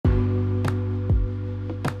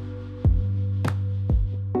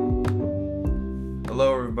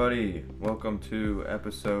Hello everybody, welcome to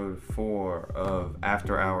episode 4 of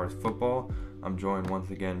After Hours Football. I'm joined once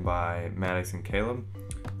again by Maddox and Caleb.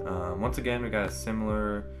 Once again, we got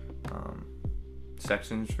similar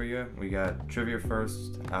sections for you. We got trivia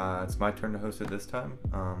first. It's my turn to host it this time.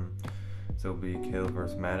 So it'll be Caleb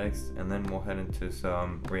versus Maddox, and then we'll head into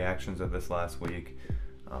some reactions of this last week,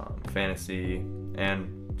 fantasy,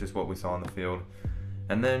 and just what we saw on the field.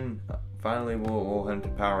 And then finally, we'll head into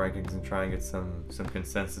power rankings and try and get some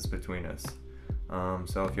consensus between us.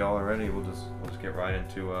 So if y'all are ready, we'll just get right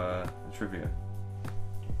into the trivia.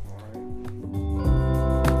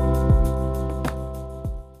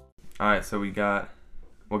 All right. So we'll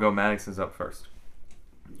go. Maddox is up first.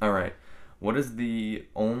 All right. What is the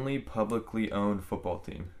only publicly owned football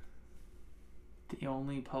team? The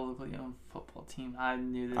only publicly owned football team. I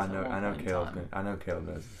knew this. I know Caleb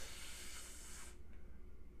knows.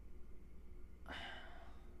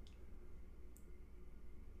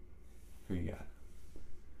 Who you got?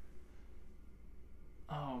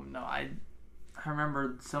 Oh no, I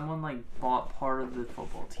remember someone bought part of the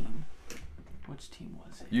football team. Which team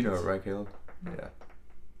was it? You know it, right, Caleb? Yeah.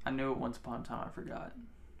 I knew it once upon a time. I forgot.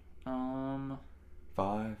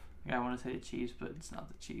 5. Yeah, I want to say the Chiefs, but it's not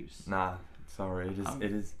the Chiefs. Nah, sorry.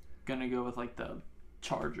 It is. Gonna go with the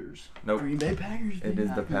Chargers. Nope. Green Bay Packers. It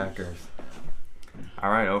is the Packers. All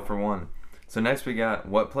right, 0 for 1. So next we got,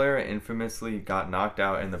 what player infamously got knocked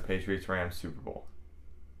out in the Patriots-Rams Super Bowl?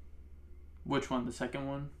 Which one? The second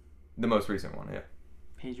one? The most recent one, yeah.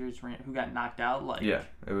 Patriots Rams. Who got knocked out? Yeah,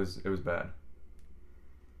 it was bad.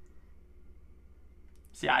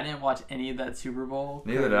 See, I didn't watch any of that Super Bowl.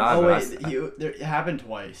 Neither did I. Oh wait, it happened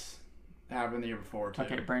twice. It happened the year before too.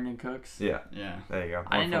 Okay, Brandon Cooks. Yeah. Yeah. There you go.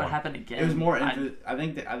 I didn't know it happened again. It was more. I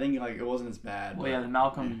think it wasn't as bad. Well, yeah, the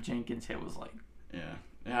Malcolm Jenkins hit was Yeah,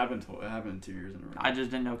 it happened. It happened 2 years in a row. I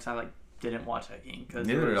just didn't know because I didn't watch that game.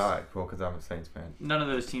 Neither did I. Well, because I'm a Saints fan. None of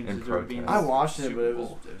those teams deserve being. I watched it, but it was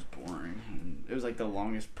Bowl. boring. And it was the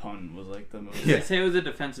longest punt was the most. They say it was a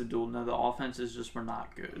defensive duel. No, the offenses just were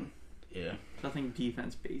not good. Yeah. Nothing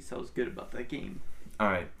defense based. That was good about that game. All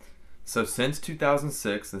right. So since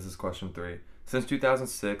 2006, this is question 3. Since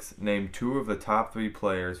 2006, name 2 of the top 3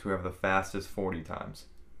 players who have the fastest 40 times.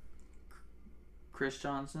 Chris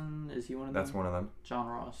Johnson, is he one of them? That's one of them. John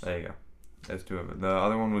Ross. There you go. There's 2 of them. The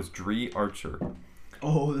other one was Dree Archer.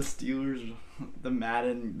 Oh, the Steelers, the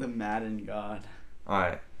Madden god. All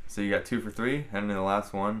right. So you got 2 for 3. Heading to the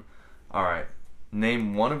last one. All right.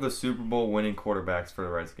 Name one of the Super Bowl winning quarterbacks for the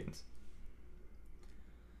Redskins.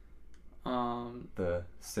 The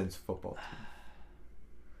Cincy football team.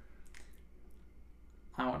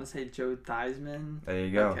 I want to say Joe Theismann. There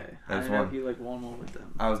you go. Okay. There's I didn't know one. if he won one with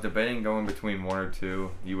them. I was debating going between 1 or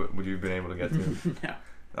 2. Would you have been able to get to? No.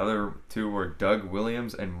 The other 2 were Doug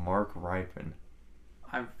Williams and Mark Rypien.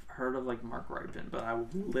 I've heard of Mark Rypien, but I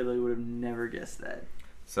literally would have never guessed that.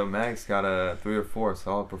 So Max got a 3 or 4,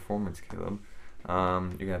 solid performance, Caleb.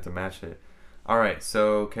 You're gonna have to match it. All right,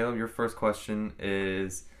 so Caleb, your first question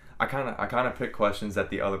is, I kind of pick questions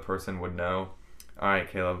that the other person would know. All right,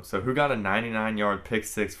 Caleb. So who got a 99-yard pick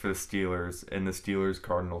 6 for the Steelers in the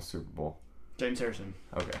Steelers-Cardinals Super Bowl? James Harrison.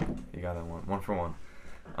 Okay, you got that one. 1 for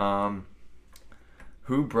 1.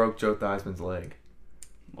 Who broke Joe Theismann's leg?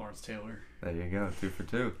 Lawrence Taylor. There you go. 2 for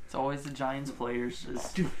 2. It's always the Giants players.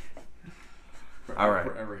 All right.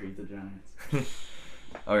 Forever hate the Giants.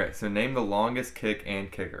 Okay, so name the longest kick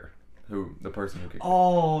and kicker. The person who kicked.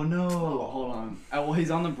 Oh no! Hold on. Well,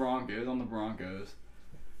 he's on the Broncos.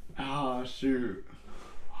 Oh shoot!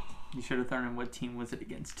 You should have thrown in what team was it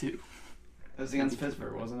against too. It was against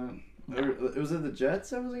Pittsburgh, wasn't it? No. Was it the Jets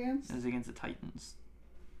that was against? It was against the Titans.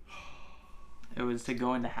 It was to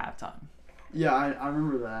go into halftime. Yeah, I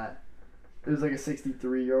remember that. It was a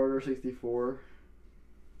 63-yarder, 64.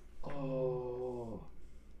 Oh.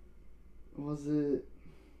 Was it?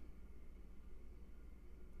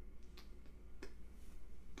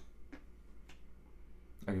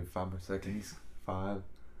 I'll give you 5 more seconds. 5,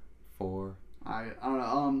 4. I don't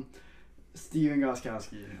know. Steven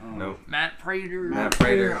Gostkowski. Nope. Matt Prater. Matt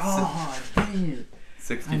Prater. Oh, dang it.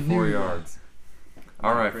 64 yards.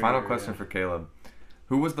 All right, Prater, final question yeah. for Caleb.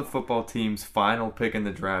 Who was the football team's final pick in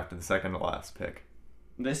the draft and the second to last pick?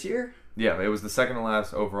 This year? Yeah, it was the second to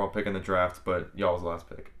last overall pick in the draft, but y'all's last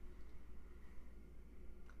pick.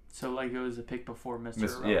 So it was a pick before Mr.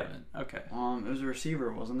 Irrelevant. Yeah. Okay. It was a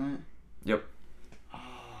receiver, wasn't it? Yep.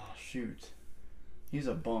 Oh shoot. He's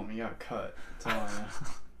a bum. He got cut. That's all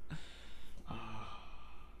I know.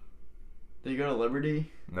 Did he go to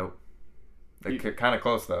Liberty? Nope. Kind of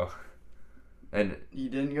close though. And you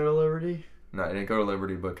didn't go to Liberty? no, I didn't go to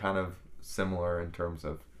Liberty, but kind of similar in terms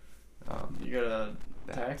of. You got a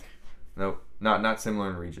Tech. Nope. Not similar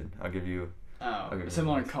in region. I'll give you. Oh, give you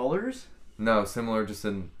similar in one. colors. No, similar just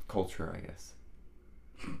in culture, I guess.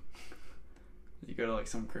 You go to like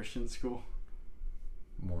some Christian school.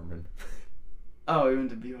 Mormon. Oh, you went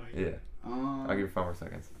to BYU. Yeah. I'll give you 5 more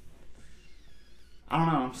seconds. I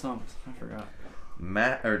don't know. I'm stumped. I forgot.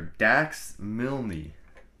 Dax Milne.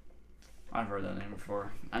 I've heard that name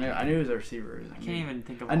before. I knew he was a receiver. I can't even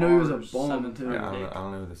think of. I know he was a our bum, seventh too. round Yeah, I pick.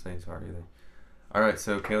 don't know who the Saints are either. All right,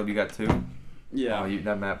 so Caleb, you got 2. Yeah. Oh,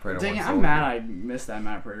 that Matt Prater Dang one. it, sold I'm mad you. I missed that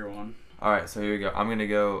Matt Prater one. All right, so here we go. I'm gonna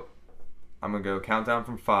go countdown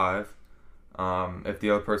from 5.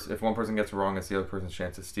 If one person gets it wrong, it's the other person's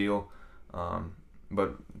chance to steal.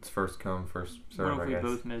 But it's first come, first serve, What I if we guess.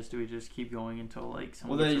 both miss? Do we just keep going until like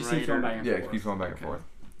someone Well, then gets you it keep right? going or- back and Yeah, forth. keep going back and Okay. forth.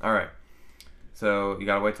 All right. So you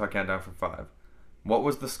gotta wait till I count down from 5. What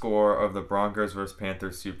was the score of the Broncos versus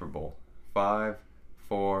Panthers Super Bowl? 5,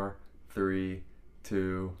 4, 3,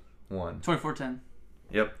 2, 1. 24-10.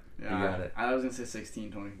 Yep. Yeah, You got it. I was gonna say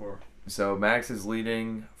 16-24. So Max is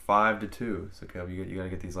leading 5-2. So Caleb, you gotta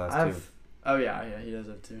get these last 2. Oh yeah, he does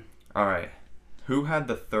have 2. All right. Who had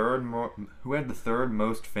the third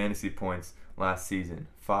most fantasy points last season?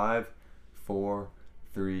 5, 4,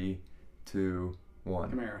 3, 2,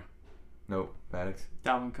 1. Kamara. Nope. Maddox.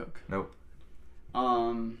 Dalvin Cook. Nope.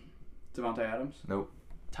 Devontae Adams. Nope.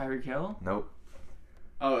 Tyreek Hill. Nope.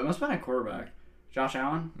 Oh, it must have been a quarterback. Josh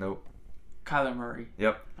Allen. Nope. Kyler Murray.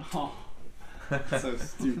 Yep. Oh, so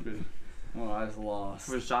stupid. Oh, I just lost.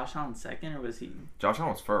 Was Josh Allen second or was he? Josh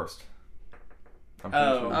Allen was first. I'm pretty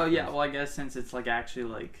Oh. sure he was Oh yeah. first. Well, I guess since it's like actually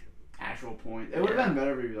like. Actual point. It would have Yeah. been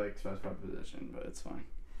better if you like specified position, but it's fine.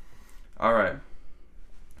 All right.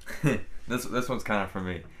 This one's kind of for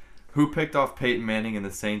me. Who picked off Peyton Manning in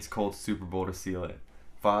the Saints Colts Super Bowl to seal it?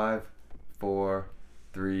 5, 4,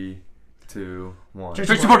 3, 2, 1.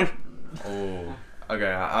 Tracy Porter. Oh.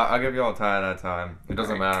 Okay, I'll give you all a tie that time. It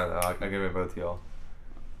doesn't matter though. I'll give it both y'all.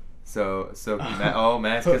 So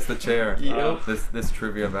Max gets the chair. Yep. This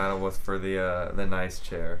trivia battle was for the nice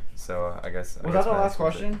chair. So I guess. Was that the last Max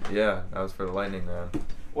wins it. question? Yeah, that was for the lightning round.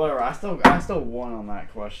 Whatever. I still won on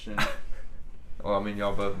that question. Well, I mean,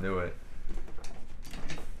 y'all both knew it.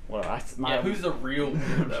 Whatever. Yeah. Who's the real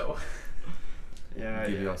weirdo? Yeah.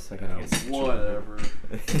 Give yeah. you all a second to get situated. Whatever.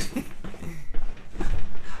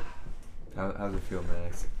 How's it feel,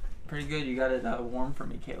 Max? Pretty good. You got it warm for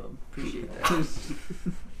me, Caleb. Appreciate that.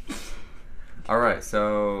 All right,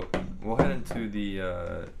 so we'll head into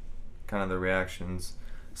the kind of the reactions.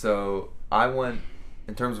 So I went,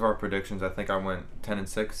 in terms of our predictions, I think I went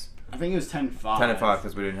 10-6. I think it was 10-5. 10-5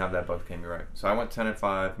 because we didn't have that both came right. So I went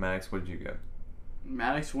 10-5. Max, what did you go?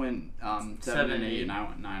 Maddox went 7-8, and I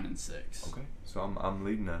went 9-6. Okay, so I'm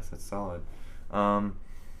leading us. That's solid.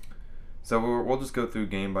 So we'll just go through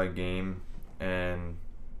game by game and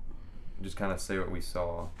just kind of say what we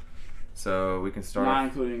saw. So we can start. Not off,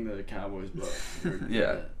 including the Cowboys, but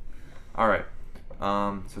Yeah. All right.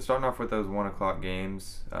 So starting off with those 1:00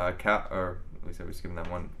 games, or at least we're skipping that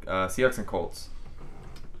one. Seahawks and Colts.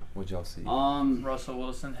 What'd y'all see? Russell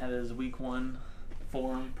Wilson had his week 1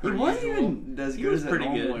 form. He per wasn't usual. even as He good was as it pretty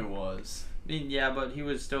normally good. was. I mean, yeah, but he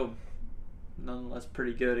was still nonetheless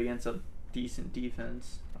pretty good against a decent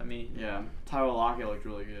defense. I mean, Yeah, Tyler Lockett looked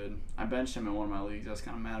really good. I benched him in one of my leagues. I was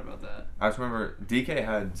kind of mad about that. I just remember DK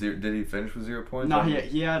had 0. Did he finish with 0 points? No,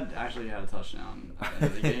 he had actually had a touchdown at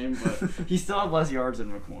the end of the game, but he still had less yards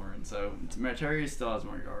than McLaurin. So Terry still has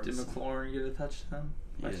more yards. did McLaurin get a touchdown?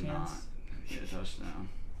 He by did chance? not get a touchdown.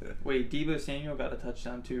 Wait, Deebo Samuel got a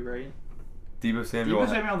touchdown too, right? Deebo Samuel. Deebo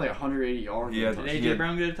Samuel had like 180 yards. He had- and a Did he AJ had-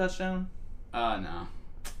 Brown get a touchdown? no.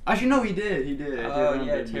 Actually, no, he did. He did. AJ Oh Brown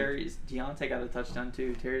yeah, did. Deontay got a touchdown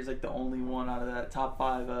too. Terry's like the only one out of that top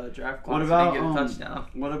 5 draft class What that about didn't get a touchdown.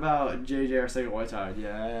 What about JJ Arcega-Whiteside?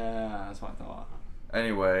 Yeah, that's what I thought.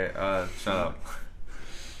 Anyway, shut up.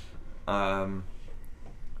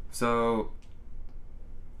 So,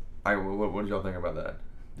 what did y'all think about that?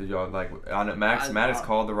 Did y'all like on it? Maddox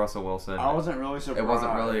called the Russell Wilson. I wasn't really surprised. It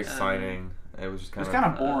wasn't really exciting. It was just It was kind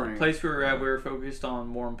kind of boring. Place we were at, we were focused on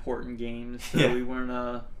more important games, so Yeah. we weren't.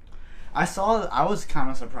 I was kind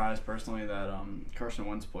of surprised personally that Carson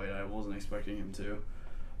Wentz played. I wasn't expecting him to,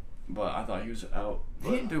 but I thought he was out.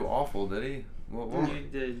 He didn't do awful, did he? What? You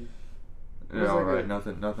did. Yeah, all right.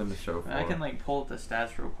 Nothing to show for. I can like pull up the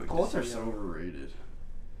stats real quick. to Colts are see so how overrated.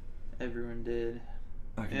 Everyone did.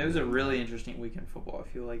 I can It was do a that. really interesting week in football. I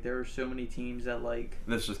feel like there were so many teams that like.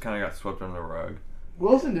 This just kind of got swept under the rug.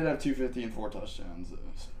 Wilson did have 250 and 4 touchdowns. Though,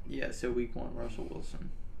 so. Yeah, so week 1, Russell Wilson.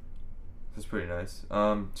 That's pretty nice.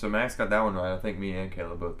 So Max got that one right. I think me and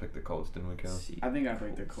Caleb both picked the Colts, didn't we, Caleb? See, I think I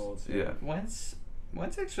picked the Colts. Yeah. Wentz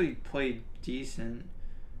Wentz actually played decent.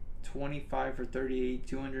 25 for 38,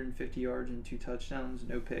 250 yards and 2 touchdowns,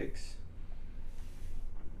 no picks.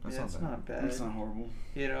 That's not bad. That's not horrible.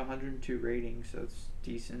 He had a 102 rating, so it's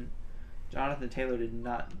decent. Jonathan Taylor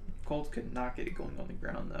Colts could not get it going on the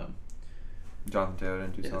ground, though. Jonathan Taylor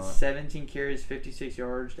didn't do solid. 17 carries, 56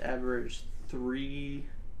 yards, averaged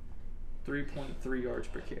 3.3 yards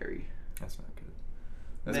per carry. That's not good.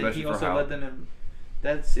 And then he also led them in.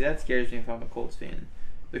 That scares me if I'm a Colts fan.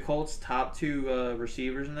 The Colts' top 2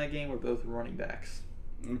 receivers in that game were both running backs.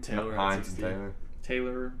 Taylor Hines and Taylor.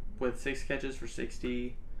 Taylor with 6 catches for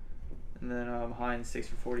 60, and then Hines 6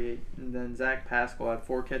 for 48, and then Zach Pascal had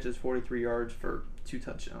 4 catches, 43 yards for 2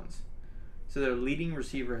 touchdowns. So their leading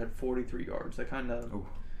receiver had 43 yards. That kind of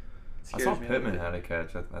scares me. I saw Pittman had a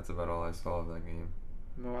catch. That's about all I saw of that game.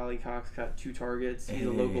 Wiley Cox got 2 targets. He's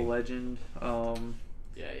a local legend.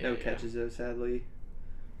 No catches though, sadly.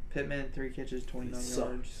 Pittman 3 catches, 29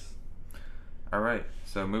 yards. All right,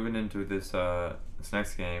 so moving into this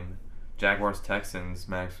next game, Jaguars-Texans.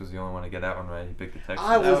 Max was the only one to get that one right. He picked the Texans.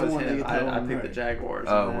 I was him. one to get that I one picked right. the Jaguars.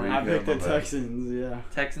 I picked the Texans, yeah.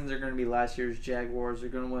 Texans are going to be last year's Jaguars. They're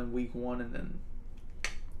going to win week 1 and then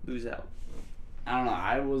lose out. I don't know.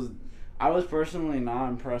 I was personally not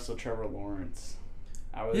impressed with Trevor Lawrence.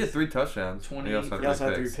 He had 3 touchdowns. He also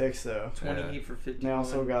had 3 picks, though. 28 for 50. They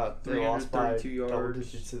also they lost by 332 yards. Double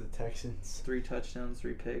digits to the Texans. 3 touchdowns,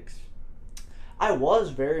 3 picks. I was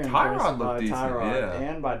very impressed by decent, Tyrod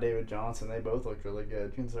and by David Johnson. They both looked really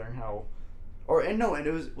good, considering how. It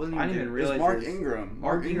wasn't even realize Mark Ingram.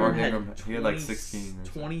 Mark Ingram he had like 16.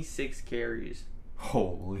 26 carries.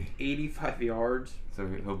 Holy. 85 yards. So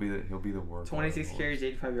he'll be the worst. 26 carries,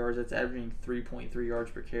 85 yards. That's averaging 3.3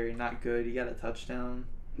 yards per carry. Not good. He got a touchdown.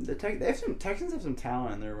 Texans have some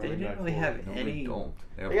talent in their running back. They didn't really have any.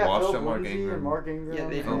 They got Philip Lindsay and Mark Ingram. Yeah,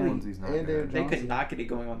 they could not get it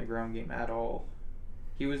going on the ground game at all.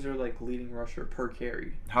 He was their leading rusher per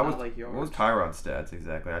carry. What was Tyrod's stats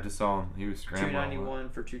exactly? I just saw him. He was scrambling. 291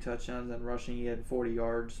 for 2 touchdowns and rushing. He had 40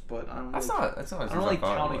 yards, but I don't. That's not. I don't really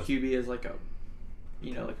count a QB as like a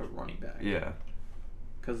running back. Yeah.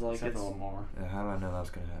 Because it's Lamar. Yeah, how do I know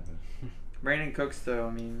that's gonna happen? Brandon Cooks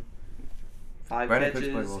though, 5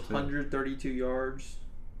 catches, 132 yards.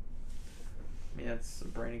 That's a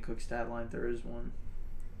Brandon Cook stat line if there is one.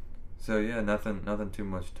 So yeah, nothing too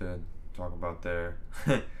much to talk about there.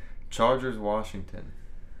 Chargers, Washington.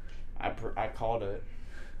 I called it.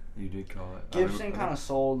 You did call it. Gibson kind of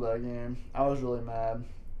sold that game. I was really mad.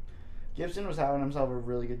 Gibson was having himself a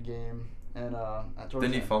really good game, and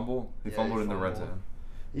didn't he fumble? He fumbled in the red zone.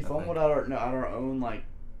 He fumbled at our own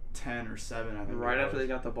 10 or 7, I think. Right after they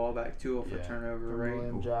got the ball back, 2-0 for turnover, right?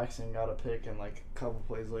 William Jackson got a pick, and a couple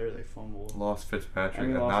plays later they fumbled. Lost Fitzpatrick.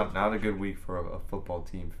 Not a good week for a football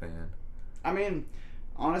team fan.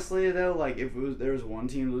 Honestly though, if there was one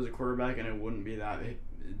team to lose a quarterback and it wouldn't be that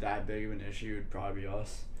big of an issue, it'd probably be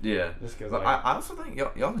us. Yeah. Just because I also think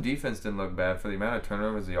y'all's defense didn't look bad for the amount of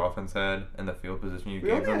turnovers the offense had and the field position you gave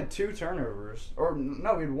them. We only had 2 turnovers. Or,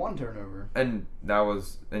 no, we had 1 turnover. And that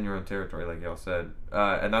was in your own territory, like y'all said.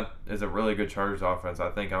 And that is a really good Chargers offense. I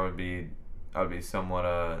think I would be somewhat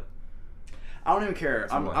I don't even care.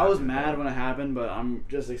 I was mad when it happened, but I'm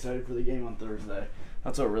just excited for the game on Thursday.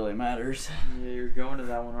 That's what really matters. Yeah, you're going to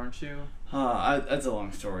that one, aren't you? That's a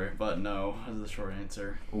long story, but no, that's the short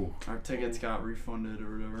answer. Ooh. Our tickets got refunded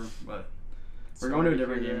or whatever, but we're going to a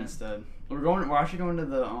different game instead. We're actually going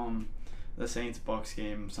to the Saints Bucks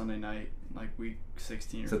game Sunday night, week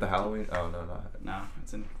 16. Is it the Halloween? Oh no, not. No,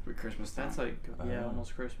 it's in Christmas time. That's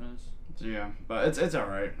almost Christmas. So, yeah, but it's all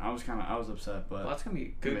right. I was upset, but that's gonna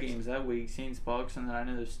be good games that week. Saints Bucks, and then I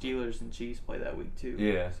know the Steelers and Chiefs play that week too.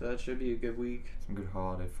 Yeah. So that should be a good week. Some good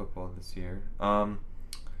holiday football this year.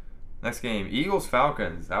 Next game, Eagles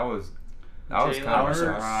Falcons. That was kind of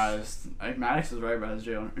surprised. Maddox was right about his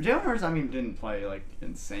Jalen. Jalen Hurts, didn't play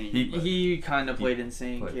insane. He kind of played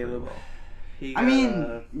insane, Caleb. Well.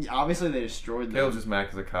 Obviously they destroyed them. Caleb's just mad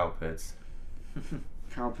because of Kyle Pitts.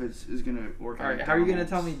 Kyle Pitts is gonna work. All right, how are you gonna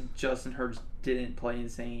tell me Justin Hurts didn't play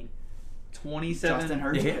insane? 27. Justin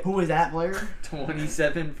Hurts. Yeah. Who was that player?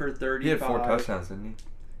 27 for 35. He had 4 touchdowns, didn't he?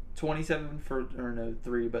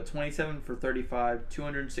 3, but 27 for 35,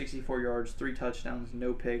 264 yards, 3 touchdowns,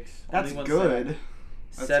 no picks. That's only 1 good.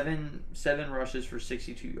 Seven rushes for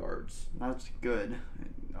 62 yards. That's good.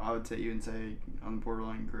 I would even say on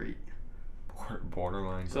borderline great.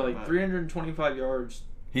 Borderline. So 325 yards.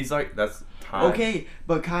 He's that's tied. Okay,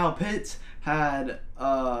 but Kyle Pitts had he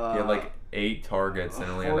had 8 targets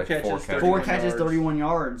and only had 4 catches. 4 catches, 31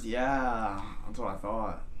 yards. Yeah, that's what I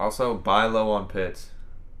thought. Also, buy low on Pitts.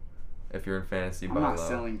 if you're in fantasy, I'm buy not low.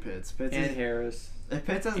 selling Pitts. Pitts And is, Harris. if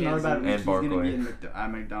Pitts has and another bad Zeke. week, And he's going to be Barkley.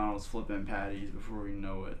 at McDonald's flipping patties before we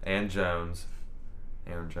know it. And Jones.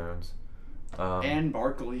 Aaron Jones. And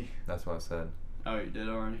Barkley. That's what I said. Oh, you did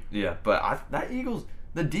already? Yeah, but that Eagles,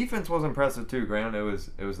 the defense was impressive too. Granted,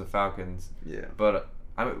 it was the Falcons, Yeah. but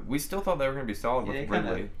we still thought they were going to be solid with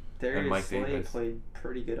Ridley. And Mike Darius Slay Davis. played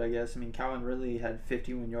pretty good, I guess. I mean, Calvin Ridley had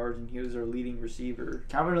 51 yards, and he was their leading receiver.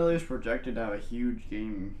 Calvin Ridley was projected to have a huge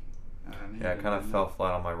game. Yeah, I kind of fell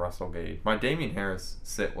flat on my Russell Gage. My Damian Harris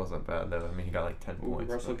sit wasn't bad though. I mean, he got like 10 Ooh,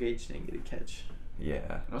 points. Russell but- Gage didn't get a catch.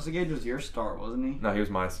 Yeah. Russell Gage was your start, wasn't he? No, he was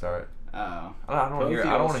my start. Oh. I don't want to hear.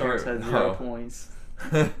 Both I don't want to hear. All-Stars had 0 points.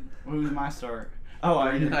 Who was my start? Oh, I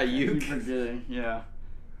Brandon Ayuk. keep forgetting. Yeah.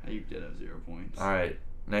 Ayuk did have 0 points. All right,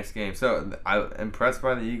 next game. So I impressed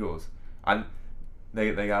by the Eagles.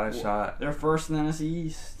 They got a shot. They're first in the NFC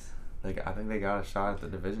East. I think they got a shot at the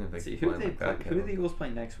division if they See, keep who playing like that. who do the Eagles play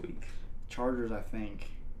next week? Chargers, I think.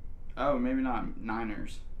 Oh, maybe not.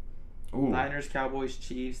 Niners. Ooh. Niners, Cowboys,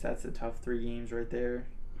 Chiefs. That's a tough 3 games right there.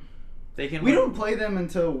 They can. We win. don't play them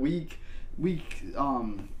until week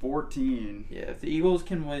 14. Yeah, if the Eagles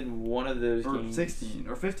can win one of those Or games, 16.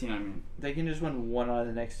 Or 15, I mean. they can just win one out of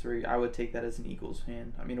the next 3. I would take that as an Eagles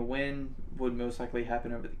fan. I mean, a win would most likely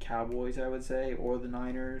happen over the Cowboys, I would say, or the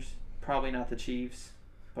Niners. Probably not the Chiefs.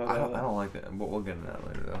 But I don't like that. But we'll get into that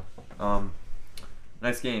later though.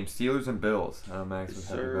 Next game, Steelers and Bills. Max was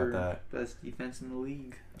happy about that. Best defense in the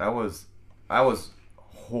league. That was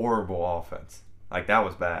horrible offense. Like that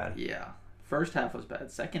was bad. Yeah. First half was bad.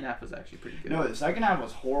 Second half was actually pretty good. No, the second half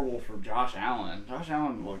was horrible for Josh Allen. Josh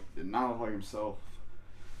Allen did not look like himself.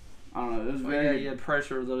 I don't know. It was very. He had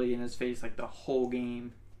pressure literally in his face like the whole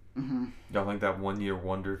game. Mm-hmm. Y'all think that 1 year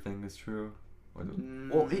wonder thing is true? Well,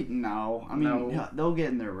 no. I mean, No. yeah, they'll get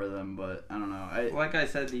in their rhythm, but I don't know. Like I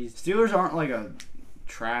said, these Steelers aren't like a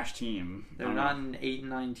trash team. I they're don't not know. an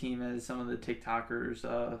 8-9 team as some of the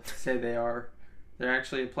TikTokers say they are. They're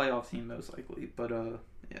actually a playoff team most likely, but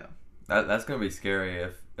yeah. That's gonna be scary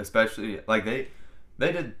especially like they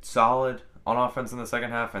did solid on offense in the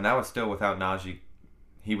second half, and that was still without Najee.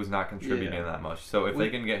 He was not contributing that much. So if they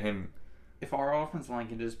can get him, if our offense line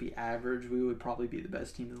can just be average, we would probably be the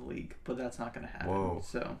best team in the league. But that's not going to happen. Whoa.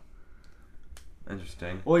 So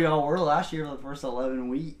interesting. Well, y'all were last year for the first 11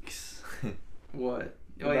 weeks. what?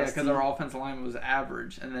 The Oh yeah, best because team. our offensive line was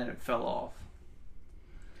average, and then it fell off.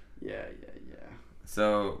 Yeah.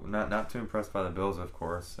 So not too impressed by the Bills, of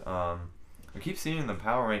course. We keep seeing the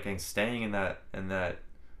power rankings staying in that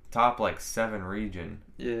top like 7 region.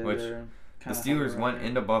 Yeah, Which they're The kinda Steelers hovering went around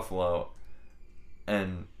into Buffalo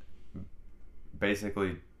and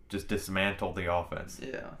basically just dismantled the offense. there.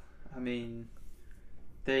 Yeah, I mean,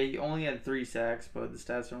 they only had 3 sacks, but the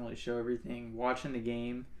stats don't really show everything. Watching the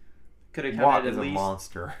game, could have Watt counted is a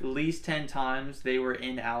monster. at least 10 times they were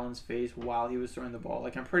in Allen's face while he was throwing the ball.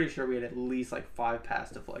 Like, I'm pretty sure we had at least like 5 pass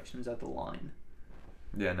deflections at the line.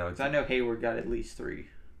 Yeah, no. Because I know Hayward got at least 3.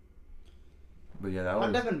 But yeah, that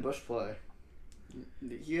How'd was. Devin Bush play?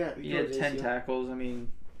 He had 10 tackles. I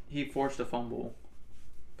mean, he forced a fumble,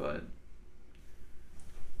 but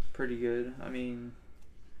pretty good. I mean,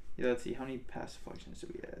 yeah, let's see. How many pass deflections do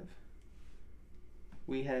we have?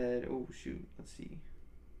 We had, let's see.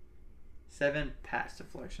 7 pass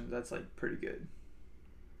deflections. That's like pretty good.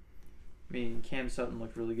 I mean, Cam Sutton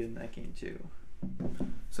looked really good in that game too.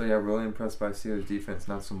 So yeah, really impressed by Steelers defense,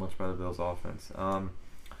 not so much by the Bills offense.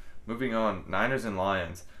 Moving on, Niners and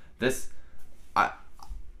Lions.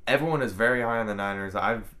 Everyone is very high on the Niners.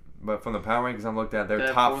 But from the power rankings I've looked at, they're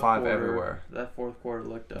That top fourth 5 quarter- everywhere. That fourth quarter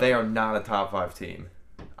looked up. They are not a top 5 team.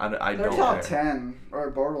 I They're don't top care. 10 or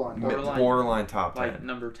borderline. Borderline top 10 like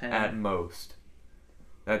number 10. at most.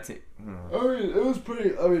 That's it. I mean, it was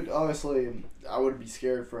pretty. I mean, obviously, I would be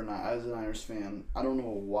scared as a Niners fan. I don't know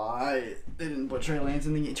why they didn't put Trey Lance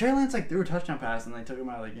in the game. Trey Lance threw a touchdown pass and they took him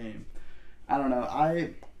out of the game. I don't know.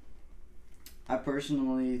 I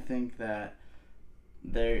personally think that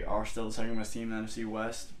they are still the second best team in the NFC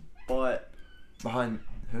West, but Behind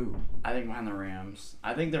who? I think behind the Rams.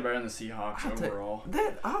 I think they're better than the Seahawks overall.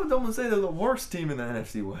 I would almost say they're the worst team in the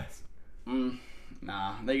NFC West.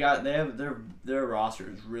 Nah, their roster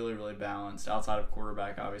is really, really balanced. Outside of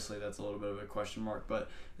quarterback, obviously that's a little bit of a question mark, but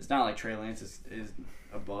it's not like Trey Lance is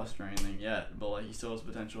a bust or anything yet. But like he still has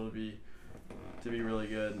potential to be really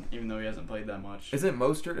good, even though he hasn't played that much. Isn't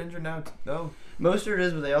Mostert injured now though? Mostert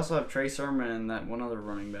is, but they also have Trey Sermon and that one other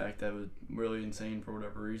running back that was really insane for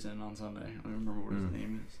whatever reason on Sunday. I don't remember what his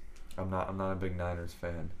name is. I'm not a big Niners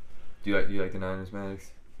fan. Do you like the Niners,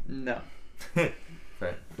 Maddox? No. Fair.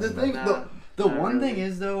 The thing, the one thing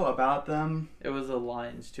is though about them, it was the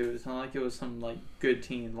Lions too. It's not like it was some like good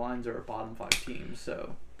team. The Lions are a bottom 5 team,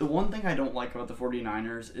 so the one thing I don't like about the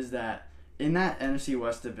 49ers is that in that NFC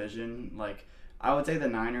West division, like I would say the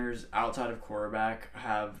Niners outside of quarterback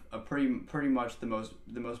have a pretty much the most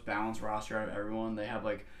balanced roster out of everyone. They have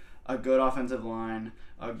like a good offensive line,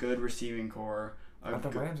 a good receiving core, a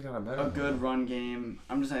good run game.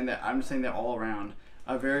 I'm just saying that all around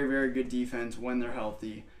a very, very good defense when they're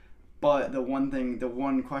healthy. But the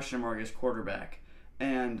one question mark is quarterback.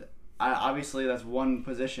 And obviously that's one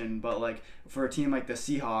position, but like for a team like the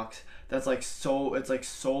Seahawks, it's like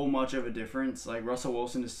so much of a difference. Like Russell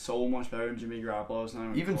Wilson is so much better than Jimmy Garoppolo. It's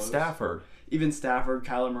not even close. Stafford,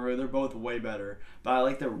 Kyler Murray, they're both way better. But I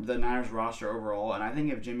like the Niners roster overall, and I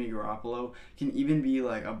think if Jimmy Garoppolo can even be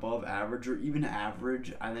like above average or even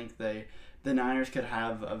average, I think the Niners could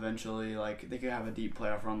have eventually, like, they could have a deep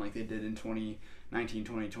playoff run like they did in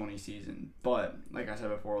 2019-2020 season. But, like I said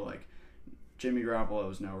before, like, Jimmy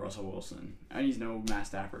Garoppolo is no Russell Wilson. And he's no Matt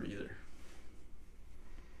Stafford either.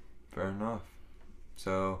 Fair enough.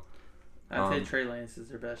 So, I'd say Trey Lance is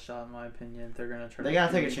their best shot in my opinion. They're gonna try. They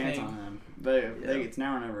gotta take a chance on him. It's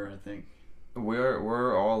now or never, I think.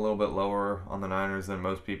 We're all a little bit lower on the Niners than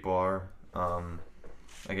most people are.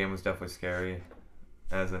 That game was definitely scary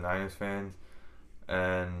as a Niners fans,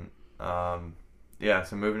 and so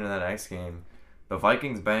moving to that next game, the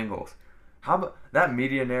Vikings-Bengals. How about that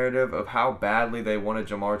media narrative of how badly they wanted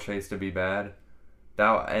Jamar Chase to be bad?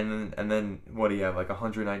 And then what do you have, like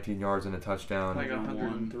 119 yards and a touchdown? Like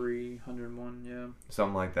 103, 101, yeah.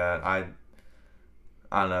 Something like that. I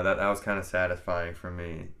don't know. That was kind of satisfying for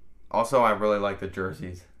me. Also, I really like the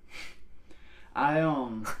jerseys. I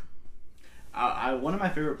one of my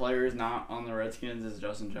favorite players not on the Redskins is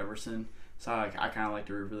Justin Jefferson. So I kind of like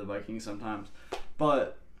to root for the Vikings sometimes,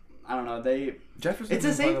 but I don't know. It's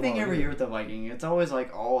the same thing every year with the Vikings. It's always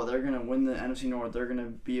like, oh, they're gonna win the NFC North. They're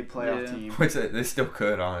gonna be a playoff team. Which they still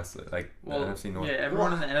could, honestly. Like the NFC North. Yeah,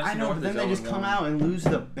 everyone in the NFC North. I know, but then they just come out and lose to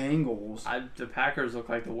the Bengals. The Packers look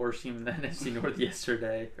like the worst team in the NFC North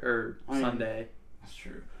yesterday or Sunday. That's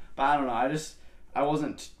true, but I don't know. I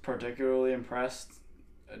wasn't particularly impressed,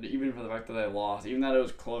 even for the fact that they lost, even though it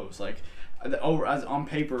was close. Like, as on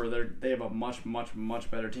paper, they have a much, much,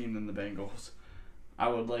 much better team than the Bengals. I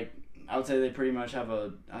would say they pretty much have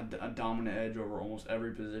a dominant edge over almost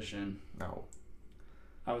every position. No.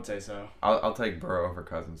 I would say so. I'll take Burrow over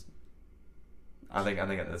Cousins. I think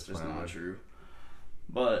that's just not true.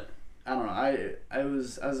 But I don't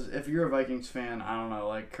know. If you're a Vikings fan, I don't know.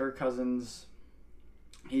 Like Kirk Cousins,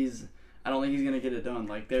 I don't think he's gonna get it done.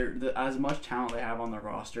 Like as much talent they have on their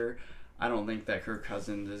roster, I don't think that Kirk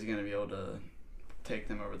Cousins is gonna be able to take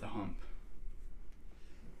them over the hump.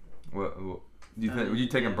 What you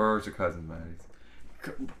taking Burrow or Cousins,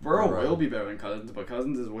 Maddie? Burrow will be better than Cousins, but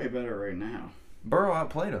Cousins is way better right now. Burrow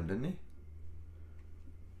outplayed him, didn't he?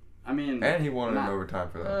 I mean, and he won in overtime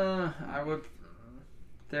for that.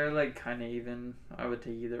 They're like kind of even. I would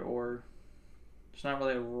take either or. There's not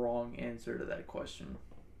really a wrong answer to that question.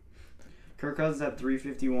 Kirk Cousins had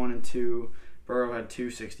 351 and 2. Burrow had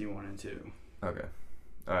 261 and 2. Okay,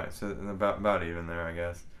 all right. So about even there, I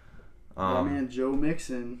guess. My man Joe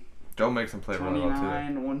Mixon. Joe Mixon played really well too.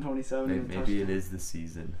 29, 127. Maybe it is the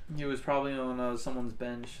season. He was probably on someone's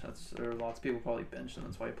bench. There are lots of people probably benched, and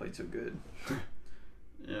that's why he played so good.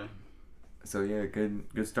 Yeah. So yeah,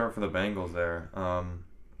 good start for the Bengals there.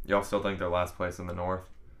 Y'all still think they're last place in the North?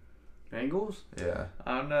 Bengals? Yeah.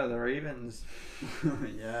 I don't know. The Ravens.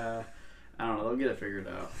 Yeah. I don't know. They'll get it figured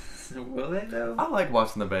out. Will they though? I like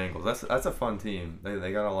watching the Bengals. That's a fun team.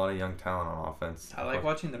 They got a lot of young talent on offense. I like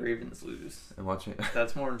watching the Ravens lose. And watching.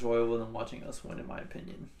 That's more enjoyable than watching us win, in my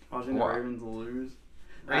opinion. Watching the Ravens lose.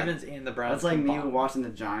 Ravens and the Browns. That's like me watching the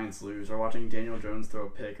Giants lose or watching Daniel Jones throw a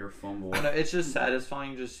pick or fumble. I know, it's just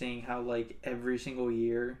satisfying just seeing how like every single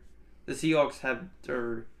year the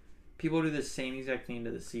Seahawks people do the same exact thing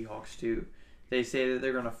to the Seahawks too. They say that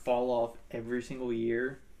they're gonna fall off every single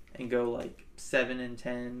year and go like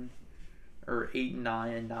 7-10 or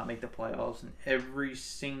 8-9 and not make the playoffs, and every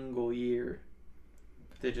single year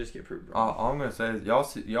they just get proved wrong. All I'm gonna say is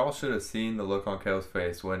y'all should have seen the look on Kale's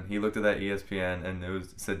face when he looked at that ESPN and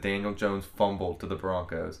said Daniel Jones fumbled to the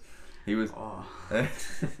Broncos. He was. Oh. I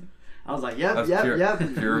was like, yep.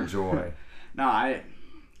 Pure joy. No, I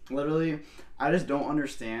just don't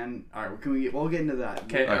understand. All right, we'll get into that.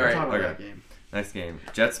 Okay, all right. Talk about that game. Next game,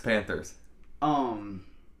 Jets Panthers.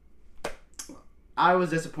 I was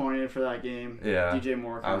disappointed for that game. Yeah. DJ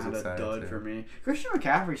Moore kind of had a dud for me. Christian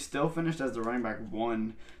McCaffrey still finished as the running back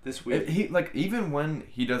 1 this week. He even when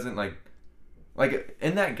he doesn't Like,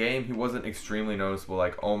 in that game, he wasn't extremely noticeable.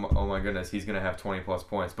 Like, oh my goodness, he's going to have 20-plus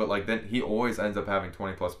points. But, like, then he always ends up having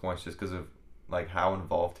 20-plus points just because of, like, how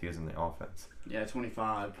involved he is in the offense. Yeah,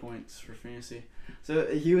 25 points for fantasy. So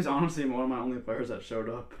he was honestly one of my only players that showed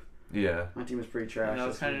up. Yeah. My team was pretty trash. It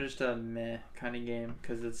was kind of just a meh kind of game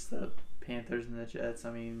because it's the Panthers and the Jets.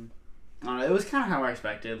 I mean, it was kind of how I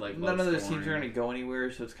expected. Like, none of those teams are going to go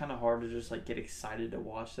anywhere, so it's kind of hard to just like get excited to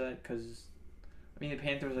watch that because, I mean, the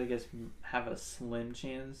Panthers, I guess, have a slim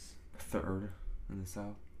chance. Third in the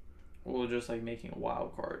South. Well, just like making a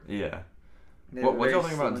wild card. Yeah. They have a What y'all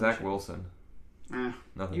very think about slim Zach chance. Wilson?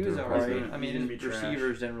 Nothing He was too alright. impressive. I mean, He's gonna his be trash.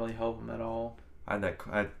 receivers didn't really help him at all. I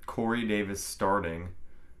had Corey Davis starting.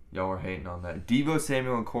 Y'all were hating on that. Deebo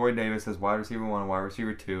Samuel and Corey Davis as wide receiver 1 and wide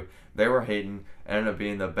receiver 2. They were hating. Ended up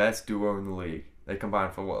being the best duo in the league. They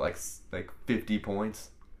combined for what, like 50 points?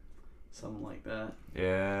 Something like that.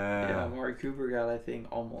 Yeah, Amari Cooper got, I think,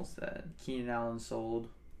 almost that. Keenan Allen sold.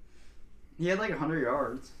 He had like 100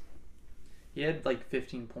 yards. He had like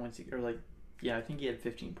 15 points, or like, yeah, I think he had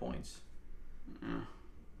 15 points.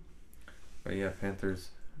 But yeah, Panthers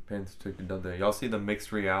took the dub there. Y'all see the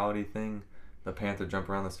mixed reality thing? The Panther jump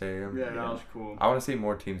around the stadium? Yeah, that was cool. I want to see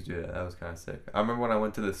more teams do that. That was kind of sick. I remember when I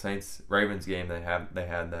went to the Saints-Ravens game, they had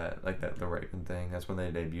that, like that, the Raven thing. That's when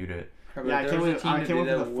they debuted it. Yeah, I can't wait for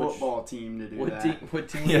the football team to do that. What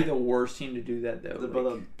team would be the worst team to do that,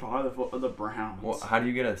 though? Probably the Browns. Well, how do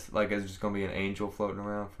you get is it just going to be an angel floating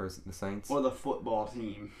around for the Saints? Or the football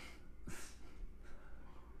team.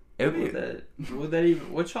 It would be... Would that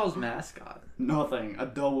even... What's y'all's mascot? Nothing. A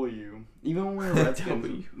W. Even when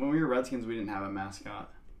we were Redskins, we didn't have a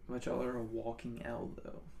mascot. But y'all are a walking L,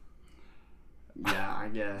 though. Yeah, I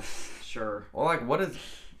guess. Sure. Well, like, what is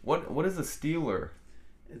a Steeler?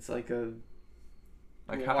 It's like a...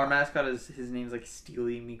 Like our mascot is... His name's like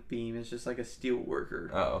Steely McBeam. It's just like a steel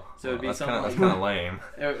worker. Oh. So it'd be that's something kind like... of lame.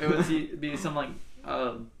 It would be something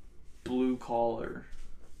like blue collar.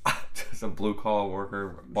 Some blue collar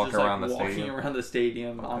worker walking around the stadium. Walking around the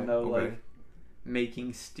stadium on the okay. like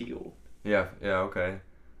making steel. Yeah, okay.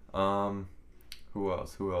 Who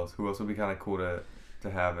else would be kind of cool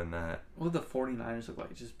to have in that? What would the 49ers look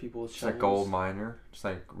like? Just people with just like gold miner, just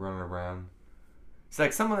like running around. It's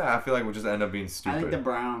like some of that I feel like would just end up being stupid. I think the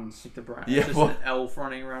Browns. Yeah, just an elf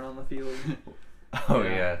running around on the field. Oh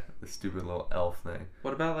yeah, the stupid little elf thing.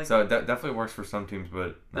 What about like? So it definitely works for some teams,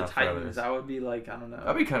 but the not for Titans. others. That would be like, I don't know.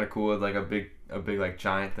 That'd be kind of cool with like a big like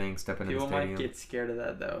giant thing stepping in the stadium. People might get scared of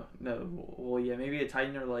that though. No, well yeah, maybe a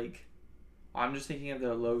Titan or like. I'm just thinking of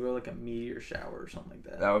their logo like a meteor shower or something like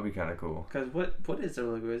that. That would be kind of cool. Because what is their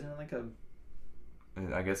logo? Isn't it like a?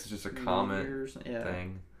 I guess it's just a comet yeah.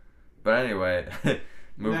 thing. But anyway.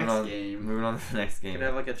 Moving on to the next game. Could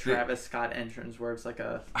have like a Travis Scott entrance where it's like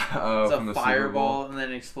a from the fireball and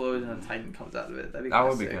then it explodes and a Titan comes out of it. That'd be that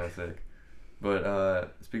would be kind of sick.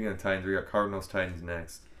 But speaking of Titans, we got Cardinals Titans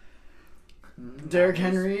next. Derrick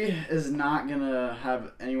Henry is not gonna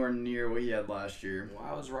have anywhere near what he had last year. Well,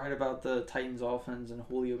 I was right about the Titans offense and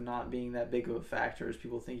Julio not being that big of a factor as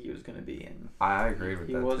people think he was gonna be, and I agree with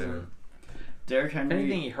he that wasn't. too. Derrick Henry. If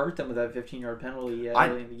anything, he hurt them with that 15-yard penalty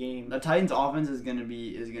early in the game. The Titans' offense is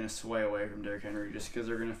gonna sway away from Derrick Henry just because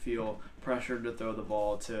they're gonna feel pressured to throw the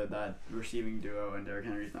ball to that receiving duo, and Derrick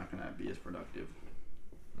Henry's not gonna be as productive.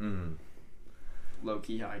 Low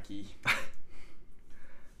key, high key.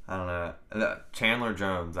 I don't know. Chandler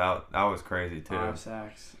Jones, that was crazy too. 5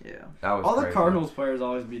 sacks. Yeah. That was all crazy. the Cardinals players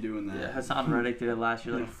always be doing that. Yeah, Hassan Reddick did it last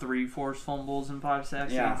year, like 3 forced fumbles and 5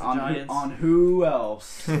 sacks against the Giants. On who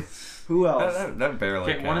else? Who else? that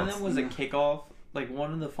barely counts. One of them was a kickoff. Like,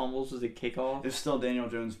 one of the fumbles was a kickoff. It's still Daniel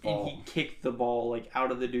Jones' fault. And he kicked the ball, like,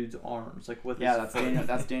 out of the dude's arms. Like, with his foot.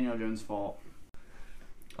 That's Daniel Jones' fault.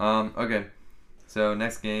 Okay. So,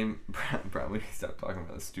 next game. Bro, we need to stop talking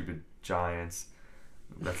about the stupid Giants.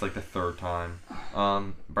 That's like the 3rd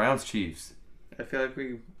time. Browns Chiefs. I feel like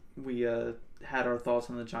we had our thoughts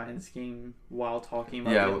on the Giants game while talking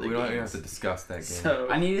about the other we don't even games. have to discuss that game. So,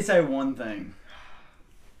 I need to say one thing.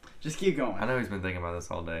 Just keep going. I know he's been thinking about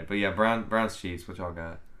this all day. But yeah, Browns Chiefs, what y'all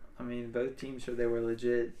got? I mean, both teams said they were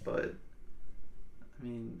legit, but I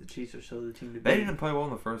mean, the Chiefs are still the team to beat. They didn't play well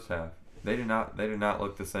in the first half. They did not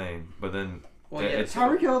look the same. But then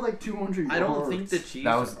Tyreek had like 200 yards. I don't think the Chiefs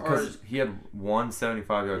that was because he had one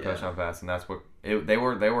 75-yard touchdown pass, and that's what they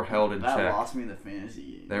were held in check. That lost me the fantasy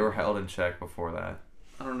game. They were held in check before that.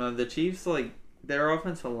 I don't know. The Chiefs, like, their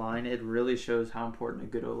offensive line, it really shows how important a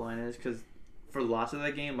good O-line is, because for lots of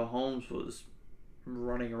that game, Mahomes was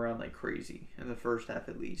running around like crazy in the first half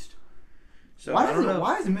at least. So I don't know.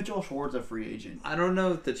 Why is Mitchell Schwartz a free agent? I don't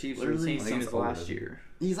know if the Chiefs are the Literally, same I think team it's as older. last year.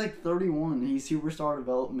 He's like 31. He's superstar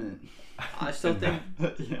development. I still think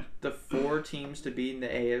Yeah. the 4 teams to beat in the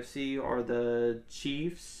AFC are the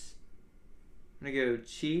Chiefs. I'm gonna go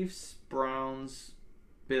Chiefs, Browns,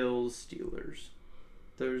 Bills, Steelers.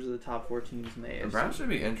 Those are the top 4 teams in the AFC. The Browns should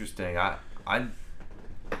be interesting. I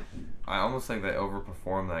almost think they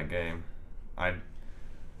overperformed that game. I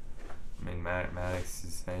mean, Maddox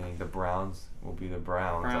is saying the Browns will be the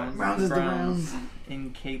Browns. Browns is the Browns.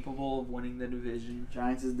 Incapable of winning the division.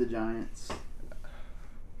 Giants is the Giants.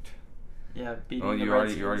 Yeah, beating Well, the you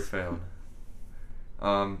Redskins. already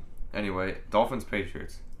failed. Anyway, Dolphins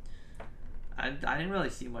Patriots. I didn't really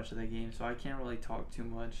see much of that game, so I can't really talk too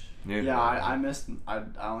much. Yeah, I missed. I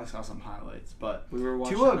only saw some highlights, but We were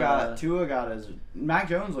watching. Tua got his. Mac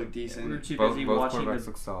Jones looked decent. We were too both busy both watching quarterbacks the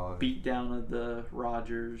look solid. beatdown of the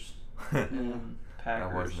Rodgers and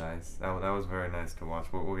Packers. That was nice. That was very nice to watch.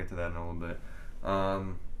 We'll get to that in a little bit.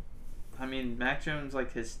 I mean, Mac Jones,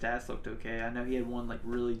 like, his stats looked okay. I know he had one, like,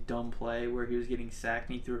 really dumb play where he was getting sacked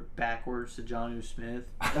and he threw it backwards to Jonnu Smith.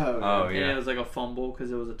 Oh, And yeah. it was like a fumble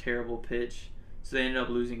because it was a terrible pitch. So they ended up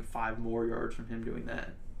losing 5 more yards from him doing that.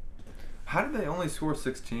 How did they only score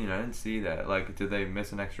 16? I didn't see that. Like, did they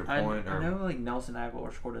miss an extra point? I know, like, Nelson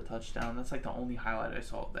Aguilar scored a touchdown. That's, like, the only highlight I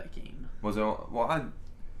saw of that game. Was it? Well,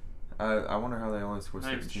 I wonder how they only scored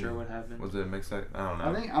I'm not 16. even sure what happened. Was it a mix? I don't know.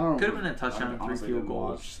 I don't know. Could have been a touchdown and 3 honestly field didn't goals.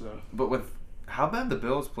 watch, so. But with how bad the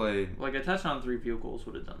Bills played, Like, a touchdown and 3 field goals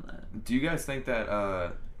would have done that. do you guys think that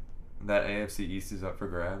that AFC East is up for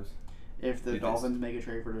grabs? If the You Dolphins make a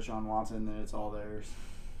trade for Deshaun Watson, then it's all theirs.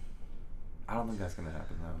 I don't think that's gonna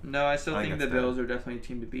happen though. No, I still I think think the that's Bills are definitely a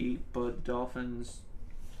team to beat, but Dolphins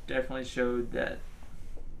definitely showed that.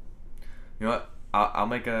 You know what? I'll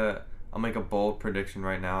make a bold prediction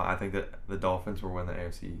right now. I think that the Dolphins will win the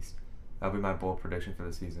AFC East. That'll be my bold prediction for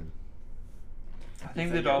the season. I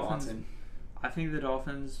think the Dolphins. I think the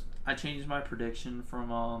Dolphins. I changed my prediction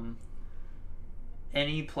from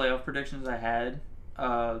any playoff predictions I had.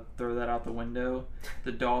 Throw that out the window.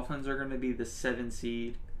 The Dolphins are going to be the 7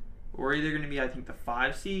 seed. We're either going to be, I think, the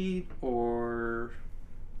 5 seed or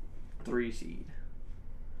 3 seed.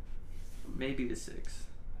 Maybe the 6.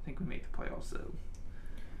 I think we make the playoffs though.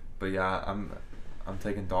 But yeah, I'm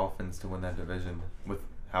taking Dolphins to win that division with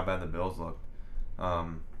how bad the Bills looked. I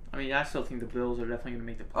mean, I still think the Bills are definitely going to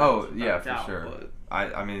make the playoffs. Oh without yeah, for doubt, sure. But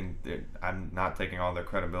I mean, dude, I'm not taking all their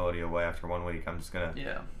credibility away after 1 week. I'm just gonna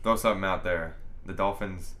yeah. throw something out there. The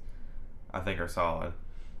Dolphins, I think, are solid,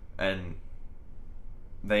 and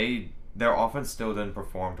their offense still didn't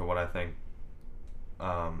perform to what I think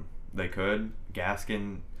they could.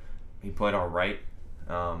 Gaskin, he played all right.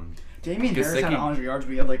 Damian Harris had Gesicki- 100 yards,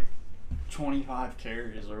 but he had like 25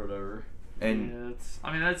 carries or whatever. And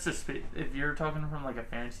That's just if you're talking from like a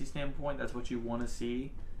fantasy standpoint, that's what you want to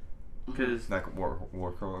see. Because like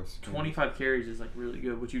workhorse. 25 carries is like really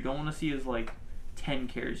good. What you don't want to see is like 10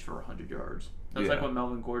 carries for 100 yards. That's like Yeah. what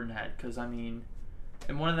Melvin Gordon had. Because I mean,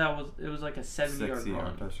 and one of that was like a 70-yard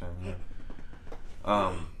run. touchdown.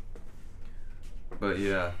 Yeah. But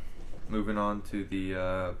yeah, moving on to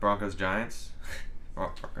the Broncos Giants.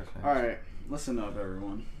 Broncos Giants. All right, listen up,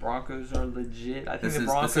 everyone. Broncos are legit. I think This the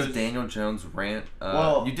Broncos. is Daniel Jones' rant.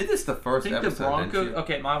 Well, you did this the I first think the episode, Broncos. didn't you?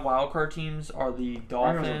 Okay, my wild card teams are the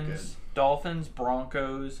Broncos Dolphins,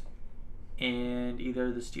 Broncos, and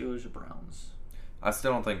either the Steelers or Browns. I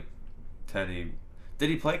still don't think Teddy. Did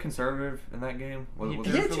he play conservative in that game? He He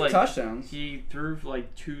threw had for 2 like touchdowns. He threw for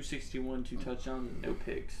like 261, 2 touchdowns, and no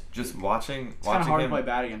picks. Just watching It's kind of hard to him play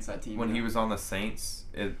bad against that team. when you he know? was on the Saints.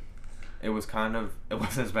 It was kind of it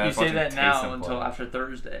wasn't as bad. You as say watching that now Taysom until play. after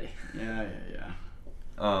Thursday. Yeah.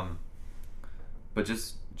 But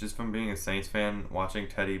just from being a Saints fan, watching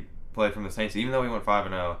Teddy play from the Saints, even though he went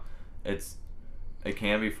 5-0, it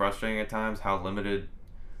can be frustrating at times how limited.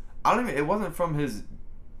 I don't even. It wasn't from his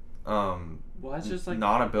Well, it's just like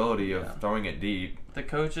non-ability of yeah. throwing it deep. the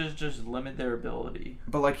coaches just limit their ability.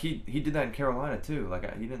 But like he did that in Carolina too. Like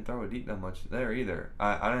he didn't throw it deep that much there either.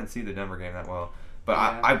 I didn't see the Denver game that well. But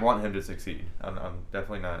Yeah. I want him to succeed. I'm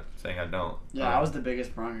definitely not saying I don't. Yeah, I was the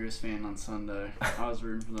biggest Broncos fan on Sunday. I was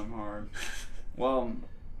rooting for them hard. Well,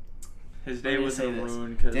 His Let day me was say this.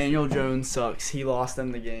 ruined because Daniel Jones sucks. He lost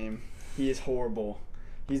them the game. He is horrible.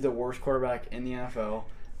 He's the worst quarterback in the NFL.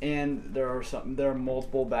 And there are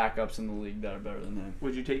multiple backups in the league that are better than him.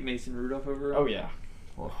 Would you take Mason Rudolph over him? Oh yeah.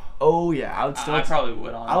 Oh yeah. I would still. I probably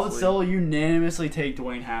would. Honestly. I would still unanimously take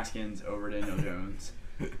Dwayne Haskins over Daniel Jones.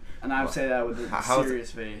 And I would say that with a How is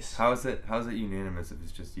serious face. How is it unanimous if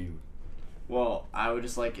it's just you? Well, I would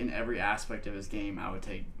just like in every aspect of his game, I would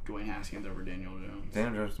take Dwayne Haskins over Daniel Jones.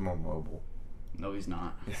 Daniel Jones is more mobile. No, he's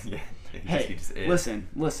not. Yeah. Hey, listen.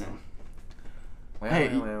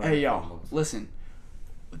 Hey, y'all, listen.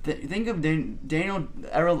 Think of Daniel,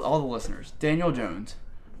 all the listeners. Daniel Jones.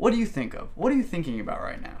 What do you think of? What are you thinking about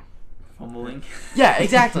right now? Fumbling. Yeah,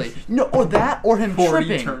 exactly. No, or that, or him 40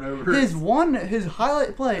 tripping. turnovers. His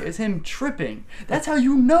highlight play is him tripping. That's how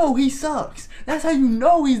you know he sucks. That's how you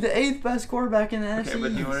know he's the 8th best quarterback in the NFC. Okay,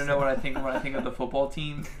 but do you want to know what I think when I think of the football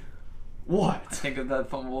team? What? I think of that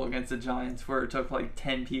fumble against the Giants where it took like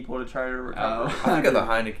 10 people to try to recover. I think of the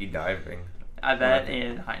Heineke diving. That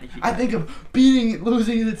and Heineke. I think of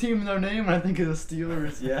losing to the team in their name, and I think of the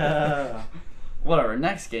Steelers. Yeah. Whatever.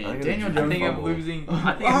 Next game. Daniel Jones. I think of fumble. losing.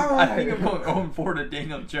 I think of going 0-4 to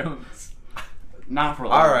Daniel Jones. Not for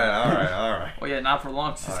long. All right. Well, yeah, not for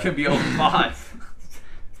long. It's gonna be 0-5.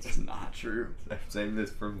 It's not true. Save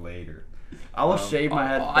this for later. I will shave my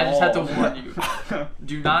head. I just have to warn you.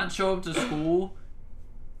 Do not show up to school.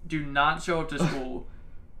 Do not show up to school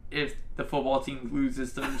if the football team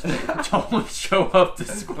loses Thursday. Don't show up to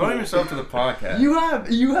school. Don't even show up to the podcast. You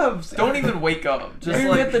have. Don't even wake up. Just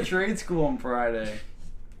You're like at the trade school on Friday.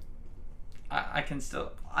 I can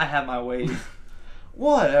still. I have my ways.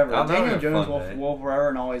 Whatever. I'm having Daniel a Jones fun day. will forever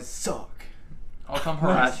and always suck. I'll come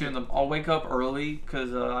harass you in the. I'll wake up early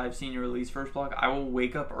because I've seen your release first block. I will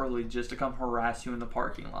wake up early just to come harass you in the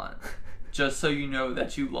parking lot, just so you know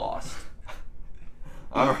that you lost.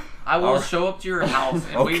 I will show up to your house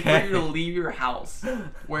and wait for you to leave your house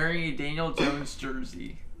wearing a Daniel Jones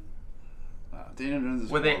jersey Daniel Jones is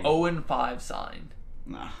with a horrible. 0-5 sign.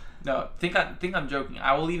 Nah. No, think I'm joking.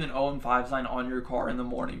 I will leave an 0-5 sign on your car in the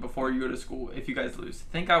morning before you go to school if you guys lose.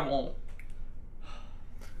 Think I won't.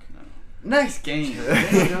 Next game.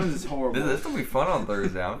 Daniel Jones is horrible. This will be fun on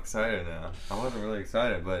Thursday. I'm excited now. I wasn't really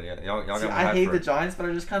excited, but yeah, y'all got See, me I hyped hate for the it. Giants, but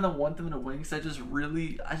I just kind of want them to win because I just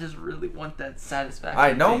really want that satisfaction. All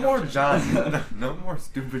right, no Daniel more Jones. Giants. No more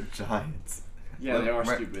stupid Giants. Yeah, they are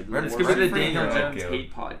stupid. This could be the Daniel Okay. Jones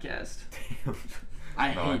hate podcast. I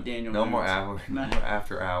hate Daniel Jones. More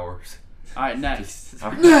after hours. Alright, next.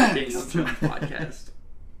 Daniel Jones podcast.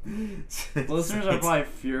 Listeners are probably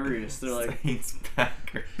furious. They're like, Saints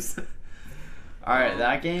Packers. alright,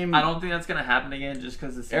 that game. I don't think that's gonna happen again just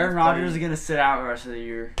because the Saints Aaron Rodgers is going to sit out the rest of the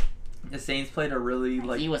year. The Saints played a really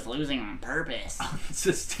He was losing on purpose.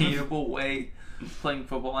 unsustainable way playing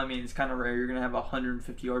football. I mean, it's kind of rare. You're gonna have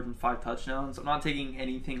 150 yards and 5 touchdowns. I'm not taking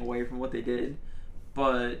anything away from what they did,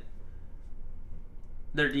 but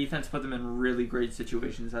their defense put them in really great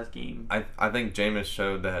situations that game. I think Jameis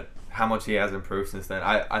showed that how much he has improved since then.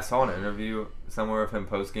 I saw an interview somewhere of him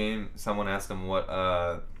post game. Someone asked him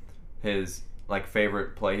what his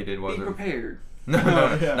favorite play he did was. Be prepared. No,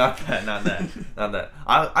 Yeah. not that.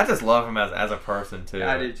 I just love him as a person too.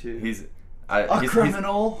 Yeah, I do too. He's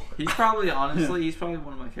criminal. He's probably he's probably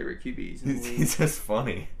one of my favorite QBs. In the league. He's just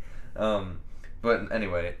funny. But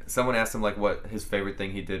anyway, someone asked him what his favorite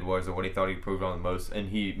thing he did was, or what he thought he improved on the most, and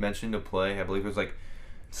he mentioned a play. I believe it was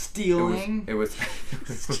Stealing. It was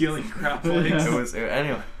stealing crap plays.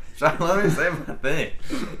 Anyway. Let me say my thing.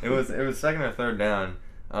 It was second or third down.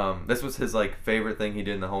 This was his favorite thing he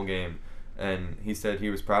did in the whole game, and he said he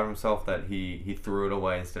was proud of himself that he threw it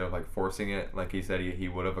away instead of forcing it. Like he said he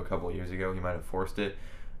would have a couple of years ago. He might have forced it.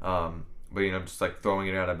 But just throwing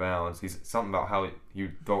it out of bounds. He's something about how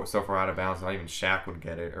you throw it so far out of bounds, not even Shaq would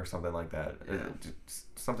get it or something like that. Yeah.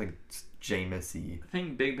 Something Jameis-y. I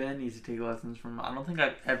think Big Ben needs to take lessons from. I don't think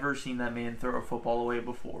I've ever seen that man throw a football away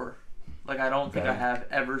before. I don't think I have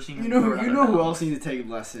ever seen him. You know throw it out of who bounds. else needs to take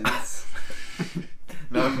lessons?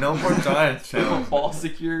 No more Giants channel. Ball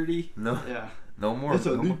security. No. Yeah. No more. That's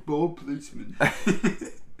a no more. elite ball placement.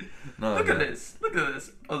 No, Look no. at this. Look at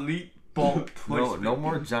this. Elite ball placement. No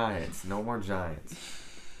more Giants. No more Giants.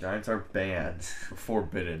 Giants are banned.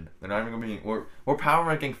 Forbidden. They're not even gonna be. We're power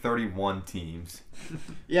ranking 31 teams.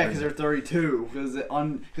 Yeah, because they're 32.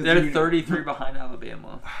 They're 33 behind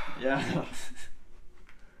Alabama. Yeah.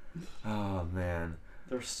 Oh man.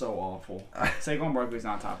 They're so awful. Saquon Barkley's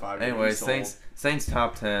not top 5. Anyway, Saints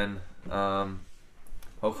top 10.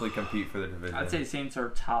 Hopefully compete for the division. I'd say Saints are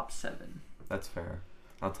top 7. That's fair.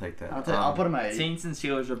 I'll take that. I'll put them at 8. Saints and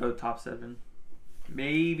Steelers are both top 7.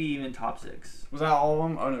 Maybe even top 6. Was that all of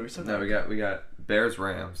them? Oh no, we said No, that. we got Bears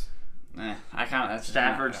Rams. I kind of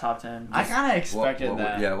Stafford's top 10. I kind of expected what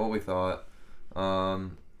that. Yeah, what we thought.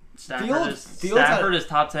 Stafford is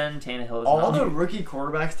top 10. Tannehill is All not. the rookie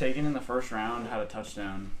quarterbacks taken in the first round had a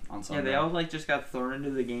touchdown on Yeah, Sunday. they all just got thrown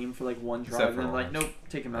into the game for one Except drive for and Lawrence. nope,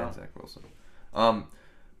 take him out. Zach Wilson.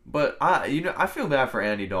 But I feel bad for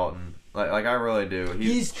Andy Dalton. Like I really do.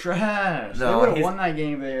 He's trash. No, they would have he's- won that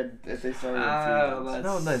game if they started. that's-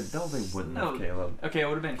 No, they wouldn't have, Caleb. Okay, it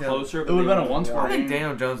would have been Caleb, closer. it but would've they been a won. one-score I think game.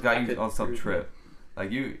 Daniel Jones got I you could on some agree with trip.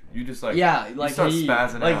 Like you just like Yeah, like start he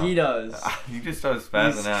spazzing like out. he does. You just start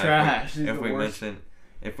spazzing He's out. trash. He's If the we worst.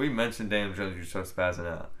 mention Daniel Jones, you start spazzing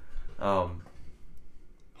out.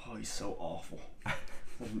 Oh, he's so awful.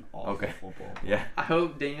 What an awful Okay. football. Yeah. I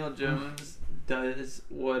hope Daniel Jones does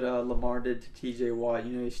what Lamar did to T.J. Watt.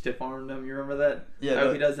 You know, he stiff-armed him. You remember that? Yeah, I hope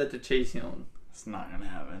that- he does that to Chase Young. It's not gonna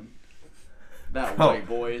happen. That Bro, white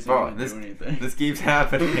boy isn't bro, gonna do anything. This keeps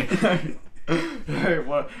happening. Alright,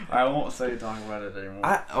 well, I won't say talk about it anymore.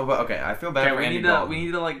 I feel bad Okay, for we Andy need to Dalton. we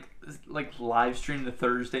need to like live stream the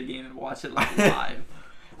Thursday game and watch it like live.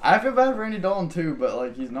 I feel bad for Andy Dalton too, but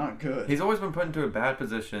like he's not good. He's always been put into a bad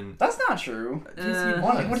position. That's not true. He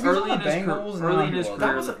won. When he was early on in the his Bengals, career, early in his no, he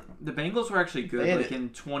career, wasn't. the Bengals were actually good. They had Like it. in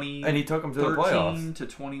 2013 And he took him to the playoffs. to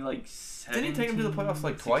 20 like. Didn't he take him to the playoffs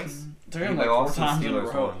like twice? 16. Took him They like 4 lost to times in a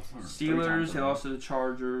Steelers row. once. Or 3 times Steelers. in They a row. lost to the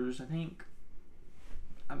Chargers. I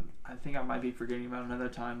think I might be forgetting about another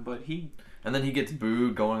time, but he. And then he gets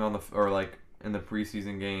booed going on in the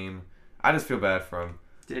preseason game. I just feel bad for him.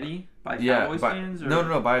 Did he? By Yeah, Cowboys by, fans? Or?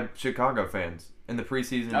 no, by Chicago fans in the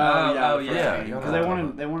preseason. Oh, the yeah. first Yeah, game. yeah.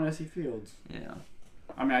 'Cause they won SC Fields. Yeah.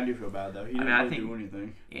 I mean, I do feel bad though. He didn't I really think- do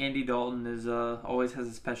anything. Andy Dalton is always has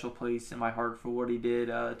a special place in my heart for what he did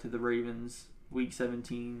to the Ravens Week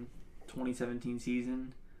 17, 2017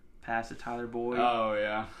 season. Pass to Tyler Boyd, Oh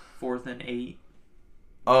yeah. 4th and 8.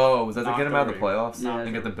 Oh, was that to Not get him out of the the playoffs Yeah.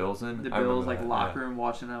 and get the Bills in? The I remember Bills like that, locker room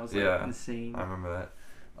watching that was like Yeah. insane. I remember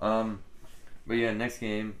that. But yeah, next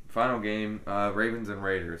game, final game, Ravens and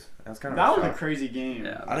Raiders. That was kind of That a was a shock. crazy game.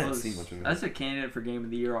 Yeah, I that didn't see much of it. That's a candidate for game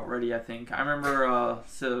of the year already. I think. I remember.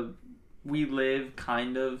 So we live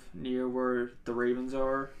kind of near where the Ravens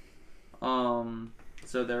are.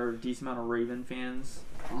 So there are a decent amount of Raven fans,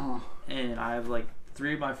 Oh. and I have like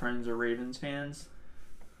 3 of my friends are Ravens fans,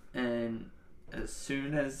 and as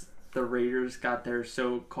soon as the Raiders got their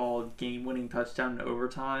so-called game-winning touchdown in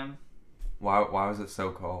overtime, Why was it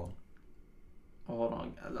so cold? hold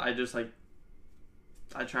on, I just like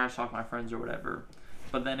I trash talk my friends or whatever,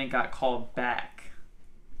 but then it got called back.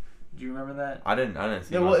 Do you remember that? I didn't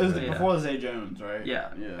see. Yeah, well, much it was of Yeah. before Zay Jones, right?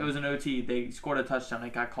 Yeah, Yeah. it was an OT. They scored a touchdown.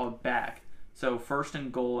 It got called back. So 1st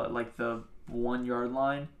and goal at like the 1 yard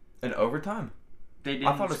line. in overtime. They didn't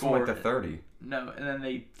I thought it was score. from like the 30. No, and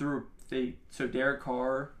then so Derek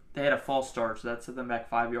Carr, they had a false start, so that set them back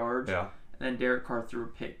 5 yards. Yeah. And then Derek Carr threw a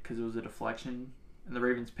pick because it was a deflection, and the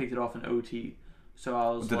Ravens picked it off in OT. So I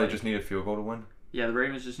was Did like, they just need a field goal to win, yeah, the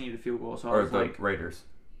Ravens just needed a field goal. So I or was the like, Raiders?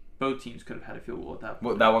 both teams could have had a field goal at that point.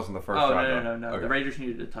 Well, that wasn't the first Oh drive. no. though. The Raiders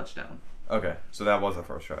needed a touchdown. Okay, so that was the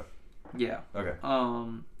first drive. Yeah. Okay.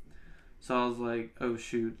 So I was like, oh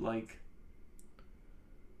shoot, like.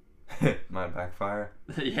 Might backfire.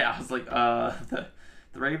 Yeah, I was like, the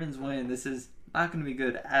Ravens win. This is not going to be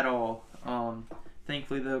good at all.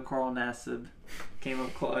 Thankfully, though, Carl Nassib came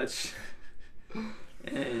up clutch.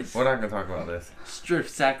 And We're not gonna talk about this. strip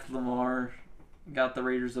sacked Lamar, got the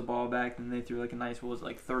Raiders the ball back, and they threw like a nice, what was it,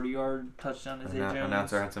 like 30-yard touchdown to Zay Jones.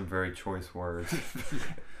 Announcer had some very choice words.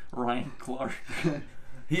 Ryan Clark.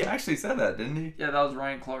 He actually said that, didn't he? Yeah, that was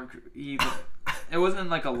Ryan Clark. It wasn't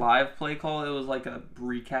like a live play call. It was like a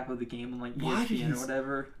recap of the game on like Why did ESPN he or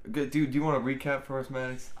whatever. Good, dude. Do you want to recap for us,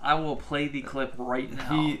 Maddox? I will play the clip right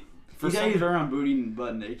now. He said he's around booty and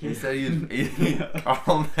butt naked. He said he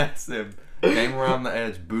Carl Nassib came around the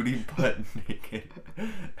edge, booty butt naked,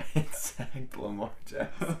 and sacked Lamar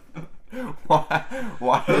Jackson.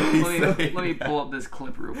 Why did he say let me that? pull up this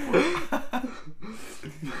clip real quick.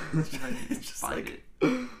 It's just Find like,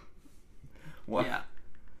 it. what? Yeah.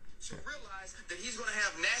 So realize that he's going to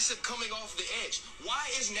have Nassib coming off the edge. Why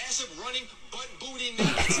is Nassib running butt booty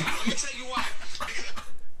naked? Let me tell you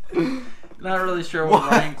why. Not really sure what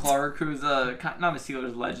Ryan Clark, who's not a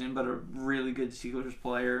Steelers legend, but a really good Steelers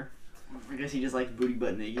player, I guess he just likes booty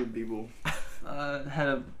butt naked people. had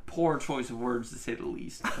a poor choice of words to say the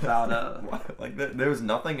least about What? Like there was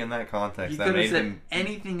nothing in that context he that could have made said him.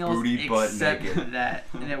 anything else booty butt except naked. that,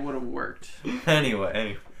 and it would have worked.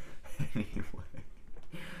 Anyway.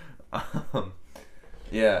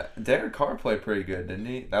 Yeah, Derek Carr played pretty good, didn't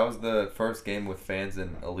he? That was the first game with fans in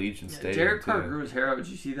Allegiant Stadium. Derek Carr too. grew his hair out. Did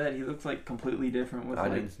you see that? He looks like completely different. With I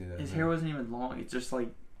like, didn't see that, His no. hair wasn't even long. It's just like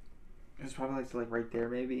it was probably like right there,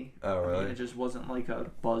 maybe. Oh, I mean, really? it just wasn't like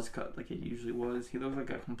a buzz cut like it usually was. He looked like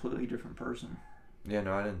a completely different person. Yeah,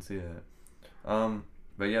 no, I didn't see that.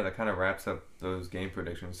 But yeah, that kind of wraps up those game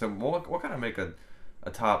predictions. So what kind of make a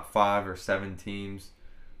top 5 or 7 teams?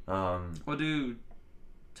 We'll do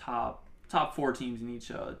top top 4 teams in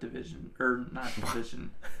each division, or not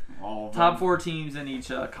division. All of Top them. 4 teams in each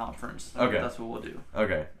conference. Okay. That's what we'll do.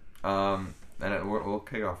 Okay. We'll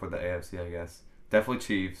kick off with the AFC, I guess. Definitely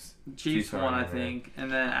Chiefs. Chiefs are won, I in there. think,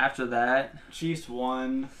 and then after that, Chiefs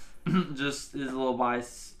won. just is a little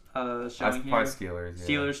bias That's showing probably here. Steelers. Yeah.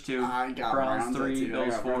 Steelers 2, I got Browns at 3, two. I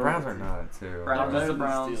Bills got 4. Browns are not too. Browns Better is the than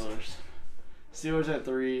Browns. Steelers at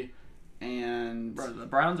 3, and Bro, the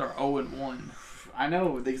Browns are 0-1. I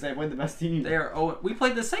know because they played the best team. They are 0. We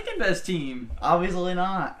played the second best team. Obviously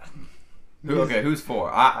not. Who's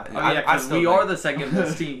 4? Oh yeah, because we are the second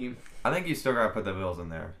best team. I think you still gotta put the Bills in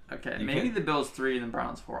there. Okay, You maybe can't- the Bills 3 and the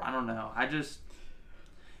Browns 4. I don't know.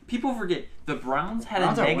 People forget the Browns had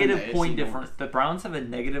Browns a are winning negative the point AFC North. difference. The Browns have a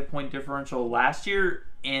negative point differential last year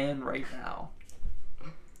and right now.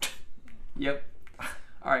 Yep.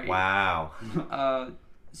 All right. Wow.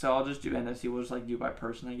 So I'll just do NFC. We'll just do by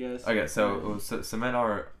person, I guess. Okay, so we'll cement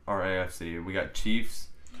our AFC. We got Chiefs.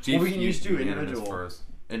 Well, we can just do you handle this individual. first.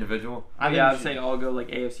 Individual. I'd say I'll go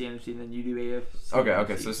AFC, NFC, then you do AFC. Okay.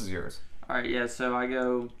 NFC. So this is yours. All right, yeah. So I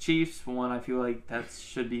go Chiefs 1. I feel like that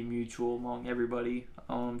should be mutual among everybody.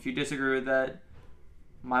 If you disagree with that,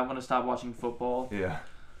 might want to stop watching football. Yeah.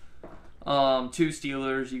 2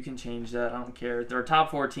 Steelers. You can change that. I don't care. They're a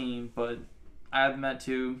top 4 team, but I have them at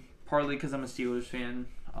 2. Partly because I'm a Steelers fan.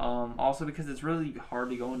 Also because it's really hard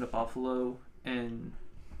to go into Buffalo and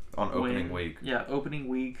On opening win. week. Yeah, opening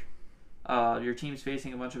week. Your team's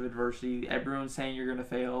facing a bunch of adversity. Everyone's saying you're going to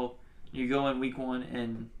fail. You go in week 1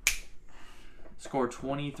 and score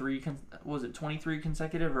 23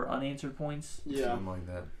 consecutive or unanswered points? Yeah. Something like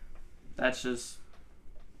that. That's just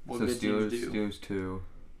what So good teams do. Steelers 2.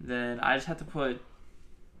 Then I just have to put...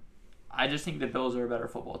 I just think the Bills are a better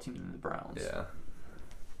football team than the Browns. Yeah.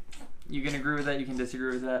 You can agree with that. You can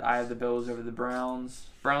disagree with that. I have the Bills over the Browns.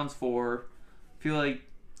 Browns 4. Feel like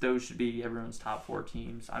those should be everyone's top 4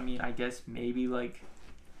 teams. I mean, I guess maybe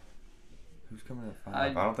Who's coming at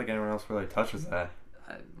 5? I don't think anyone else really touches that.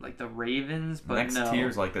 the Ravens, but Next no.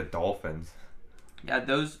 tier's like the Dolphins. Yeah,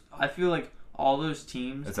 those. I feel like all those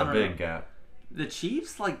teams. It's I a don't big know. gap. The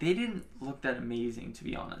Chiefs, they didn't look that amazing, to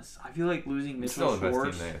be honest. I feel like losing It's Mitchell still the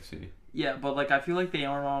Schwartz. best team in the AFC. Yeah, but I feel like they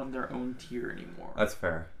aren't on their own tier anymore. That's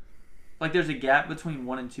fair. There's a gap between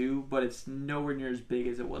 1 and 2, but it's nowhere near as big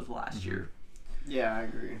as it was last year. Yeah, I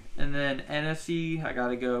agree. And then NFC, I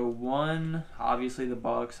gotta go 1. Obviously the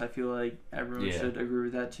Bucks. I feel like everyone should agree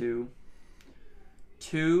with that too.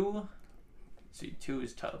 2. See, 2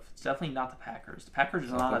 is tough. It's definitely not the Packers. The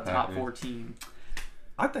Packers are not a top 4 team.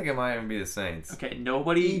 I think it might even be the Saints. Okay,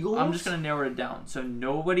 nobody. Eagles? I'm just gonna narrow it down. So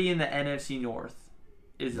nobody in the NFC North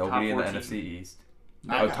is Nobody a in top the 4 NFC team. East.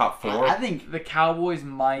 No. Oh, top 4? I think The Cowboys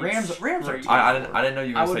might. Rams are scrape- top I didn't know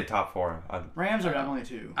you were I going to would- say top 4. Rams are definitely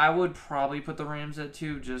 2. I would probably put the Rams at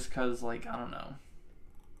 2 just because, I don't know.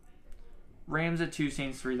 Rams at 2,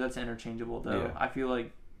 Saints 3. That's interchangeable though. Yeah. I feel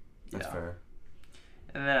like. That's fair.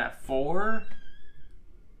 And then at 4.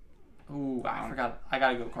 Ooh, I forgot. I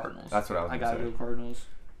gotta go Cardinals. That's what I was I going to gotta say. go Cardinals.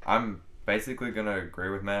 I'm basically going to agree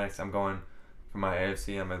with Maddox. I'm going for my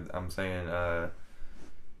AFC. I'm saying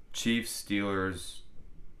Chiefs, Steelers.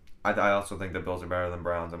 I also think the Bills are better than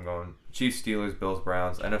Browns. I'm going Chiefs, Steelers, Bills,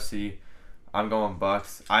 Browns. NFC, I'm going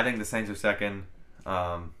Bucks. I think the Saints are second.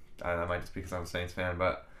 That might just be because I'm a Saints fan,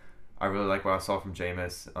 but I really like what I saw from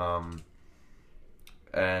Jameis.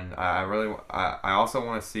 And I also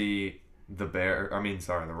want to see the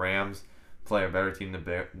Rams play a better team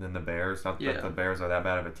than the Bears. Not that the Bears are that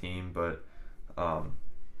bad of a team, but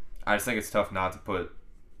I just think it's tough not to put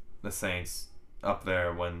the Saints up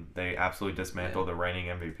there when they absolutely dismantled the reigning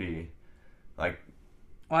MVP. Well,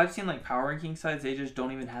 I've seen power ranking sites, they just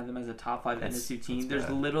don't even have them as a top 5 NFC team. There's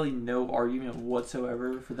literally no argument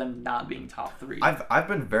whatsoever for them not being top 3. I've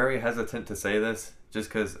been very hesitant to say this just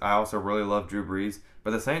because I also really love Drew Brees, but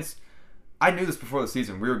the Saints, I knew this before the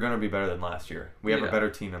season. We were going to be better than last year. We have a better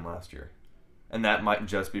team than last year, and that might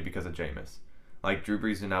just be because of Jameis. Drew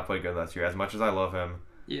Brees did not play good last year. As much as I love him,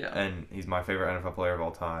 and he's my favorite NFL player of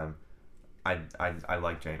all time, I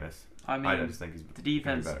like Jameis. I mean, I just think he's the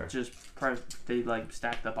defense better. they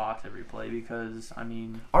stack the box every play because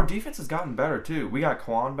Our defense has gotten better too. We got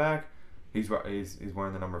Quan back. He's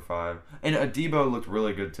wearing the number 5, and Adebo looked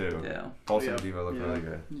really good too. Yeah. Also, Adebo looked really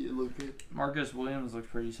good. You look good. Marcus Williams looked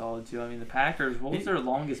pretty solid too. The Packers. What was their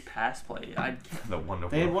longest pass play? The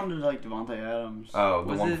wonderful. They had one to Devontae Adams. Oh, the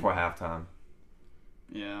Was one it- before halftime.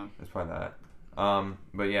 Yeah. It's probably that.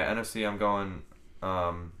 But yeah, NFC. I'm going.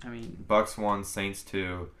 Bucks 1, Saints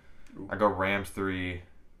 2. I go Rams 3,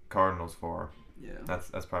 Cardinals 4. Yeah.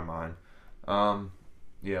 That's probably mine.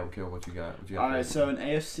 Yeah, okay, what you got? All right, so in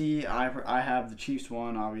AFC, I have the Chiefs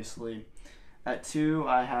 1, obviously. At 2,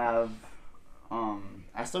 I have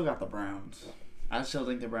I still got the Browns. I still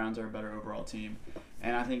think the Browns are a better overall team,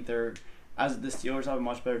 and I think the Steelers have a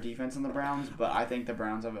much better defense than the Browns, but I think the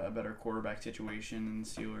Browns have a better quarterback situation than the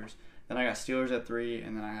Steelers. Then I got Steelers at 3,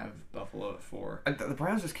 and then I have Buffalo at 4. The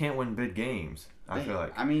Browns just can't win big games. I feel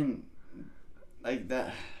like. I mean, like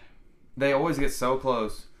that. They always get so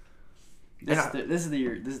close. This is the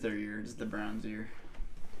year. This is their year. This is the Browns' year.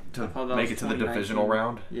 To thought that make was it to the 2019. divisional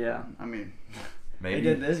round. Yeah. I mean, Maybe. they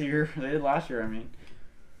did this year. They did last year. I mean,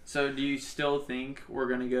 So do you still think we're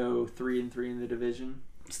gonna go 3-3 in the division?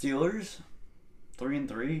 Steelers,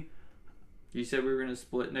 3-3. You said we were gonna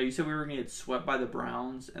split. No, you said we were gonna get swept by the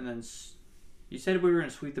Browns, and then you said we were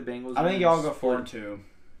gonna sweep the Bengals. I and think then y'all go split. 4-2.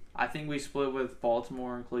 I think we split with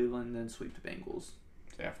Baltimore and Cleveland, and then sweep the Bengals.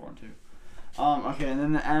 So yeah, 4-2. Okay, and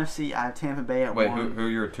then the NFC, I have Tampa Bay at 1. Wait, who are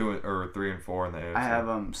your 2 or 3 and 4 in the AFC? I have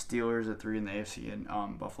Steelers at 3 in the AFC and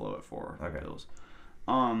Buffalo at 4. Okay. Bills.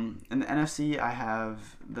 In the NFC, I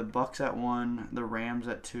have the Bucks at 1, the Rams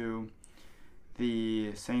at 2,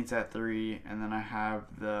 the Saints at 3, and then I have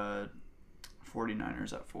the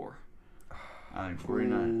 49ers at 4. I think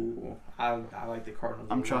 49. Ooh, I like the Cardinals.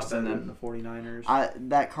 I'm a lot trusting better them. than the 49ers.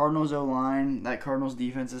 That Cardinals O-line, that Cardinals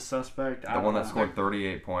defense is suspect. The one that scored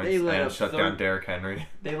 38 points They let and up shut down Derrick Henry.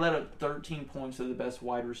 They let up 13 points to the best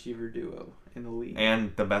wide receiver duo in the league.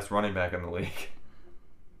 And the best running back in the league.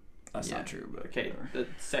 That's Yeah. not true, but Okay, whatever. the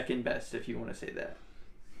second best, if you want to say that.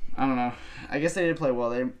 I don't know. I guess they did play well.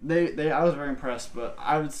 They I was very impressed, but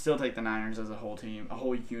I would still take the Niners as a whole team, a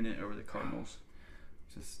whole unit over the Cardinals.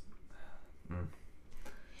 Just.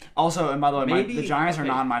 Also, and by the way, Maybe- the Giants are okay.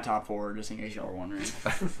 not in my top 4, just in case y'all were wondering.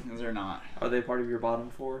 They're not. Are they part of your bottom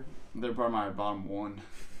 4? They're part of my bottom 1.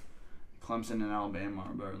 Clemson and Alabama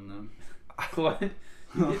are better than them.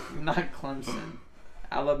 Not Clemson.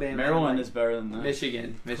 Alabama. Maryland like is better than them.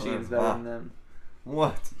 Michigan. Michigan's better than them.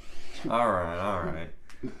 What? Alright.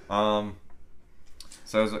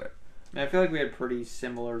 So, is it, I feel like we had pretty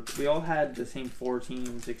similar. We all had the same 4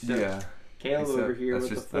 teams except yeah. Caleb over here that's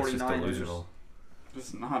with just, the 49ers. That's just delusional.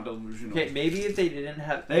 It's not delusional. Okay, maybe if they didn't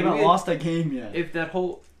have... They haven't maybe lost a game yet. If that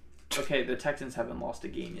whole... Okay, the Texans haven't lost a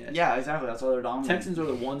game yet. Yeah, exactly. That's why they're dominant. Texans are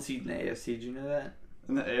the 1 seed in the AFC. Did you know that?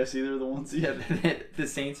 In the AFC, they're the 1 seed. Yeah, the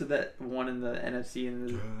Saints are that 1 in the NFC. And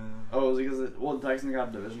the, Oh, it was because the Texans got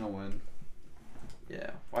a divisional win.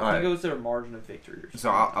 yeah. Well, I All think right. it was their margin of victory or something. So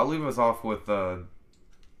I'll leave us off with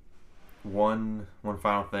one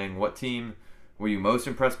final thing. What team were you most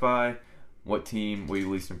impressed by? What team were you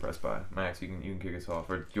least impressed by? Max, you can kick us off,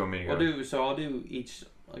 or do you want me to go? I'll do each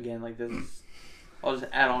again like this. I'll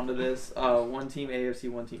just add on to this. 1 team AFC,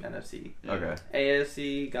 1 team NFC. Okay.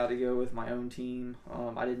 AFC, got to go with my own team.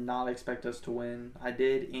 I did not expect us to win. I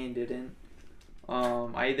did and didn't.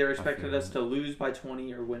 I either expected us to lose by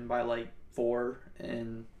 20 or win by like 4,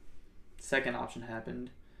 and second option happened.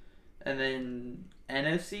 And then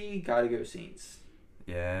NFC, got to go Saints.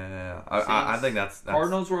 Yeah, I think that's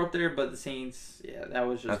Cardinals were up there, but the Saints, yeah, that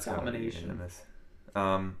was just that's gotta be domination. unanimous.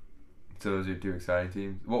 So those are your 2 exciting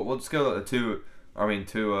teams. Well, we'll just go to 2. I mean,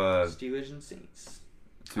 2. Steelers and Saints.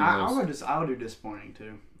 2 I most. would do disappointing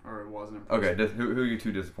too, or it wasn't impressive. Okay, who are your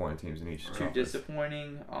 2 disappointing teams in each? 2 conference?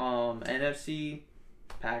 disappointing. NFC,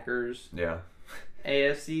 Packers. Yeah,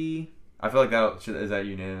 AFC. I feel like is that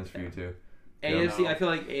unanimous for you too? AFC. No. I feel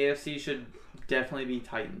like AFC should definitely be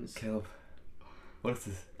Titans. Caleb, what is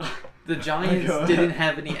this? The Giants Go ahead. didn't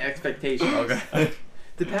have any expectations. Okay.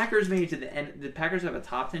 The Packers made it to the end. The Packers have a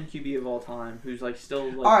top 10 QB of all time, who's like still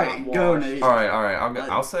like All right, not go, washed. Nate. All right.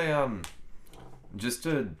 I'll say just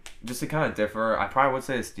to kind of differ. I probably would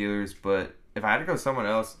say the Steelers, but if I had to go someone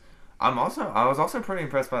else, I was also pretty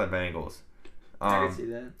impressed by the Bengals. I can see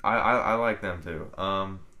that. I like them too.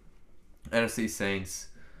 NFC Saints,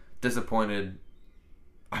 disappointed.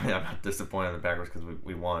 I mean, I'm not disappointed in the Packers because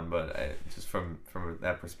we won, but just from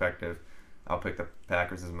that perspective, I'll pick the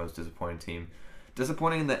Packers as the most disappointing team.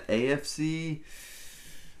 Disappointing in the AFC.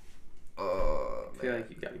 I feel like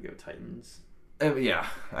you got to go Titans. Yeah,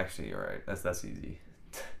 actually, you're right. That's easy.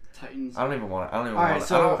 Titans. I don't even want to. I don't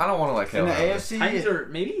want to let In Caleb the have this. AFC, Titans are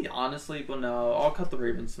maybe honestly, but no, I'll cut the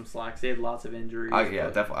Ravens some slack. They had lots of injuries. Yeah,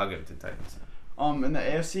 but- definitely. I'll give it to the Titans. in the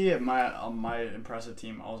AFC, my impressive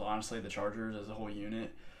team was honestly the Chargers as a whole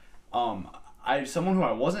unit. Someone who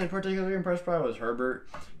I wasn't particularly impressed by was Herbert.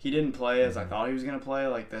 He didn't play as I thought he was gonna play,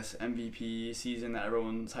 like this MVP season that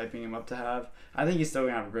everyone's hyping him up to have. I think he's still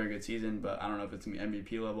gonna have a very good season, but I don't know if it's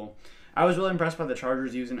MVP level. I was really impressed by the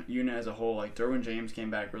Chargers unit as a whole. Like Derwin James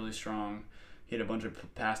came back really strong. He had a bunch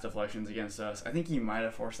of pass deflections against us. I think he might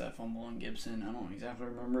have forced that fumble on Gibson. I don't exactly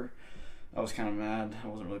remember. I was kind of mad. I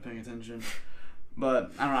wasn't really paying attention.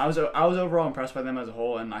 But I don't know. I was overall impressed by them as a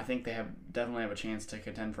whole, and I think they definitely have a chance to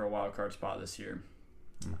contend for a wild card spot this year.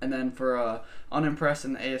 And then for unimpressed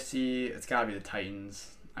in the AFC, it's got to be the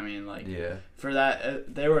Titans. I mean, like, for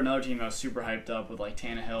that, they were another team that was super hyped up with, like,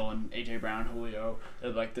 Tannehill and A.J. Brown, Julio.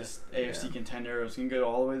 They're, like, this AFC contender. It was going to go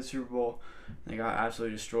all the way to the Super Bowl. They got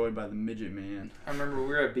absolutely destroyed by the midget man. I remember we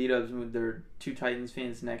were at B-Dubs with their 2 Titans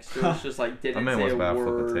fans next to us, just, like, didn't man say was a about to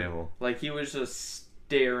flip word. the table. Like, he was just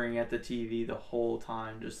staring at the TV the whole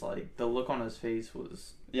time. Just, like, the look on his face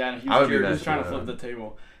was... Yeah, and he was trying to flip the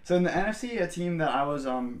table. So in the NFC, a team that I was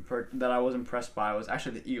impressed by was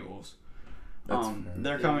actually the Eagles. They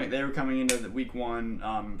were coming into the week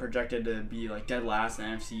 1 projected to be like dead last in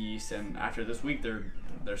the NFC East, and after this week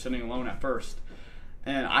they're sitting alone at first.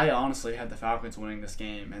 And I honestly had the Falcons winning this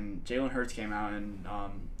game, and Jalen Hurts came out and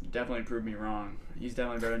definitely proved me wrong. He's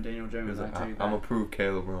definitely better than Daniel Jones. I'm gonna prove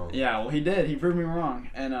Caleb wrong. Yeah, well, he did. He proved me wrong,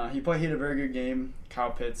 and he had a very good game.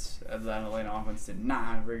 Kyle Pitts, as that Atlanta offense, did not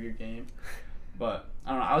have a very good game. But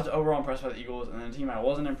I don't know. I was overall impressed by the Eagles, and then a team I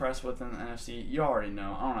wasn't impressed with in the NFC. You already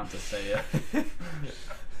know. I don't have to say it.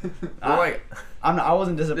 I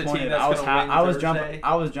wasn't disappointed. I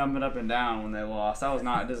was jumping up and down when they lost. I was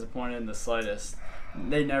not disappointed in the slightest.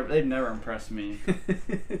 They've never impressed me.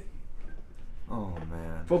 Oh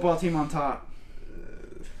man. Football team on top.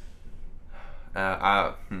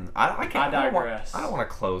 I digress. I don't want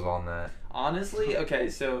to close on that. Honestly, okay,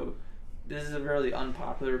 so this is a really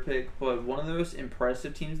unpopular pick, but one of the most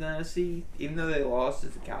impressive teams in the NFC, even though they lost,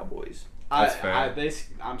 is the Cowboys. That's fair.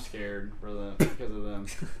 I'm scared for them because of them.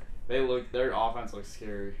 Their offense looks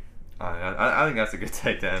scary. I think that's a good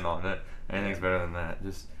take to end on it. Anything's better than that.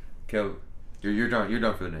 Just kill. You're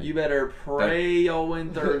done for the day. You better pray y'all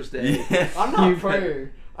win Thursday. Yeah. I'm not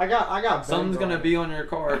praying. I got. Something's gonna be on your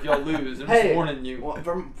car if y'all lose. I'm just warning you.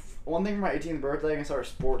 One thing for my 18th birthday, I can start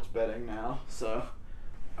sports betting now. So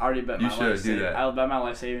I already bet You my should do that. I'll bet my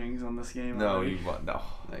life savings on this game. No, already. you won't. No.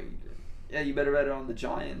 Yeah, you better bet it on the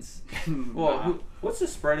Giants. Well, Nah. what's the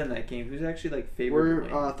spread in that game? Who's actually like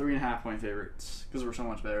favored? We're to win? 3.5 point favorites because we're so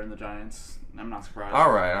much better than the Giants. I'm not surprised.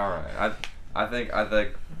 All right. I think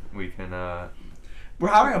we can. We're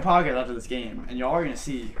having a podcast after this game, and y'all are gonna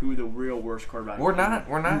see who the real worst quarterback. We're not.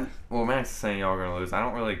 Well, Max is saying y'all are gonna lose. I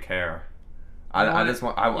don't really care. I think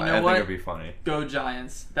it'd be funny. Go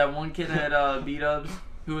Giants! That one kid at B-Dubs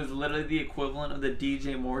who was literally the equivalent of the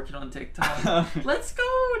DJ Moore kid on TikTok. Let's go!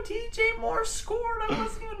 DJ Moore scored. I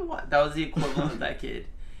wasn't even what. That was the equivalent of that kid.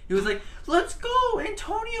 He was like, "Let's go,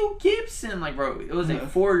 Antonio Gibson!" Like, bro, it was a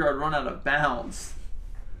 4-yard run out of bounds.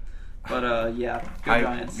 But yeah, go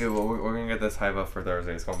Giants. Yeah, well, we're gonna get this hype up for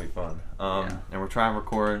Thursday. It's gonna be fun. And we're trying to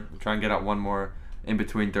record. We're trying to get out one more in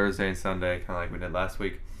between Thursday and Sunday, kind of like we did last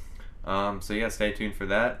week. So yeah, stay tuned for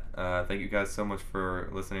that. Thank you guys so much for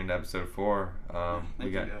listening to episode 4. We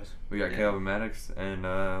got Caleb and Maddox,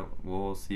 and we'll see.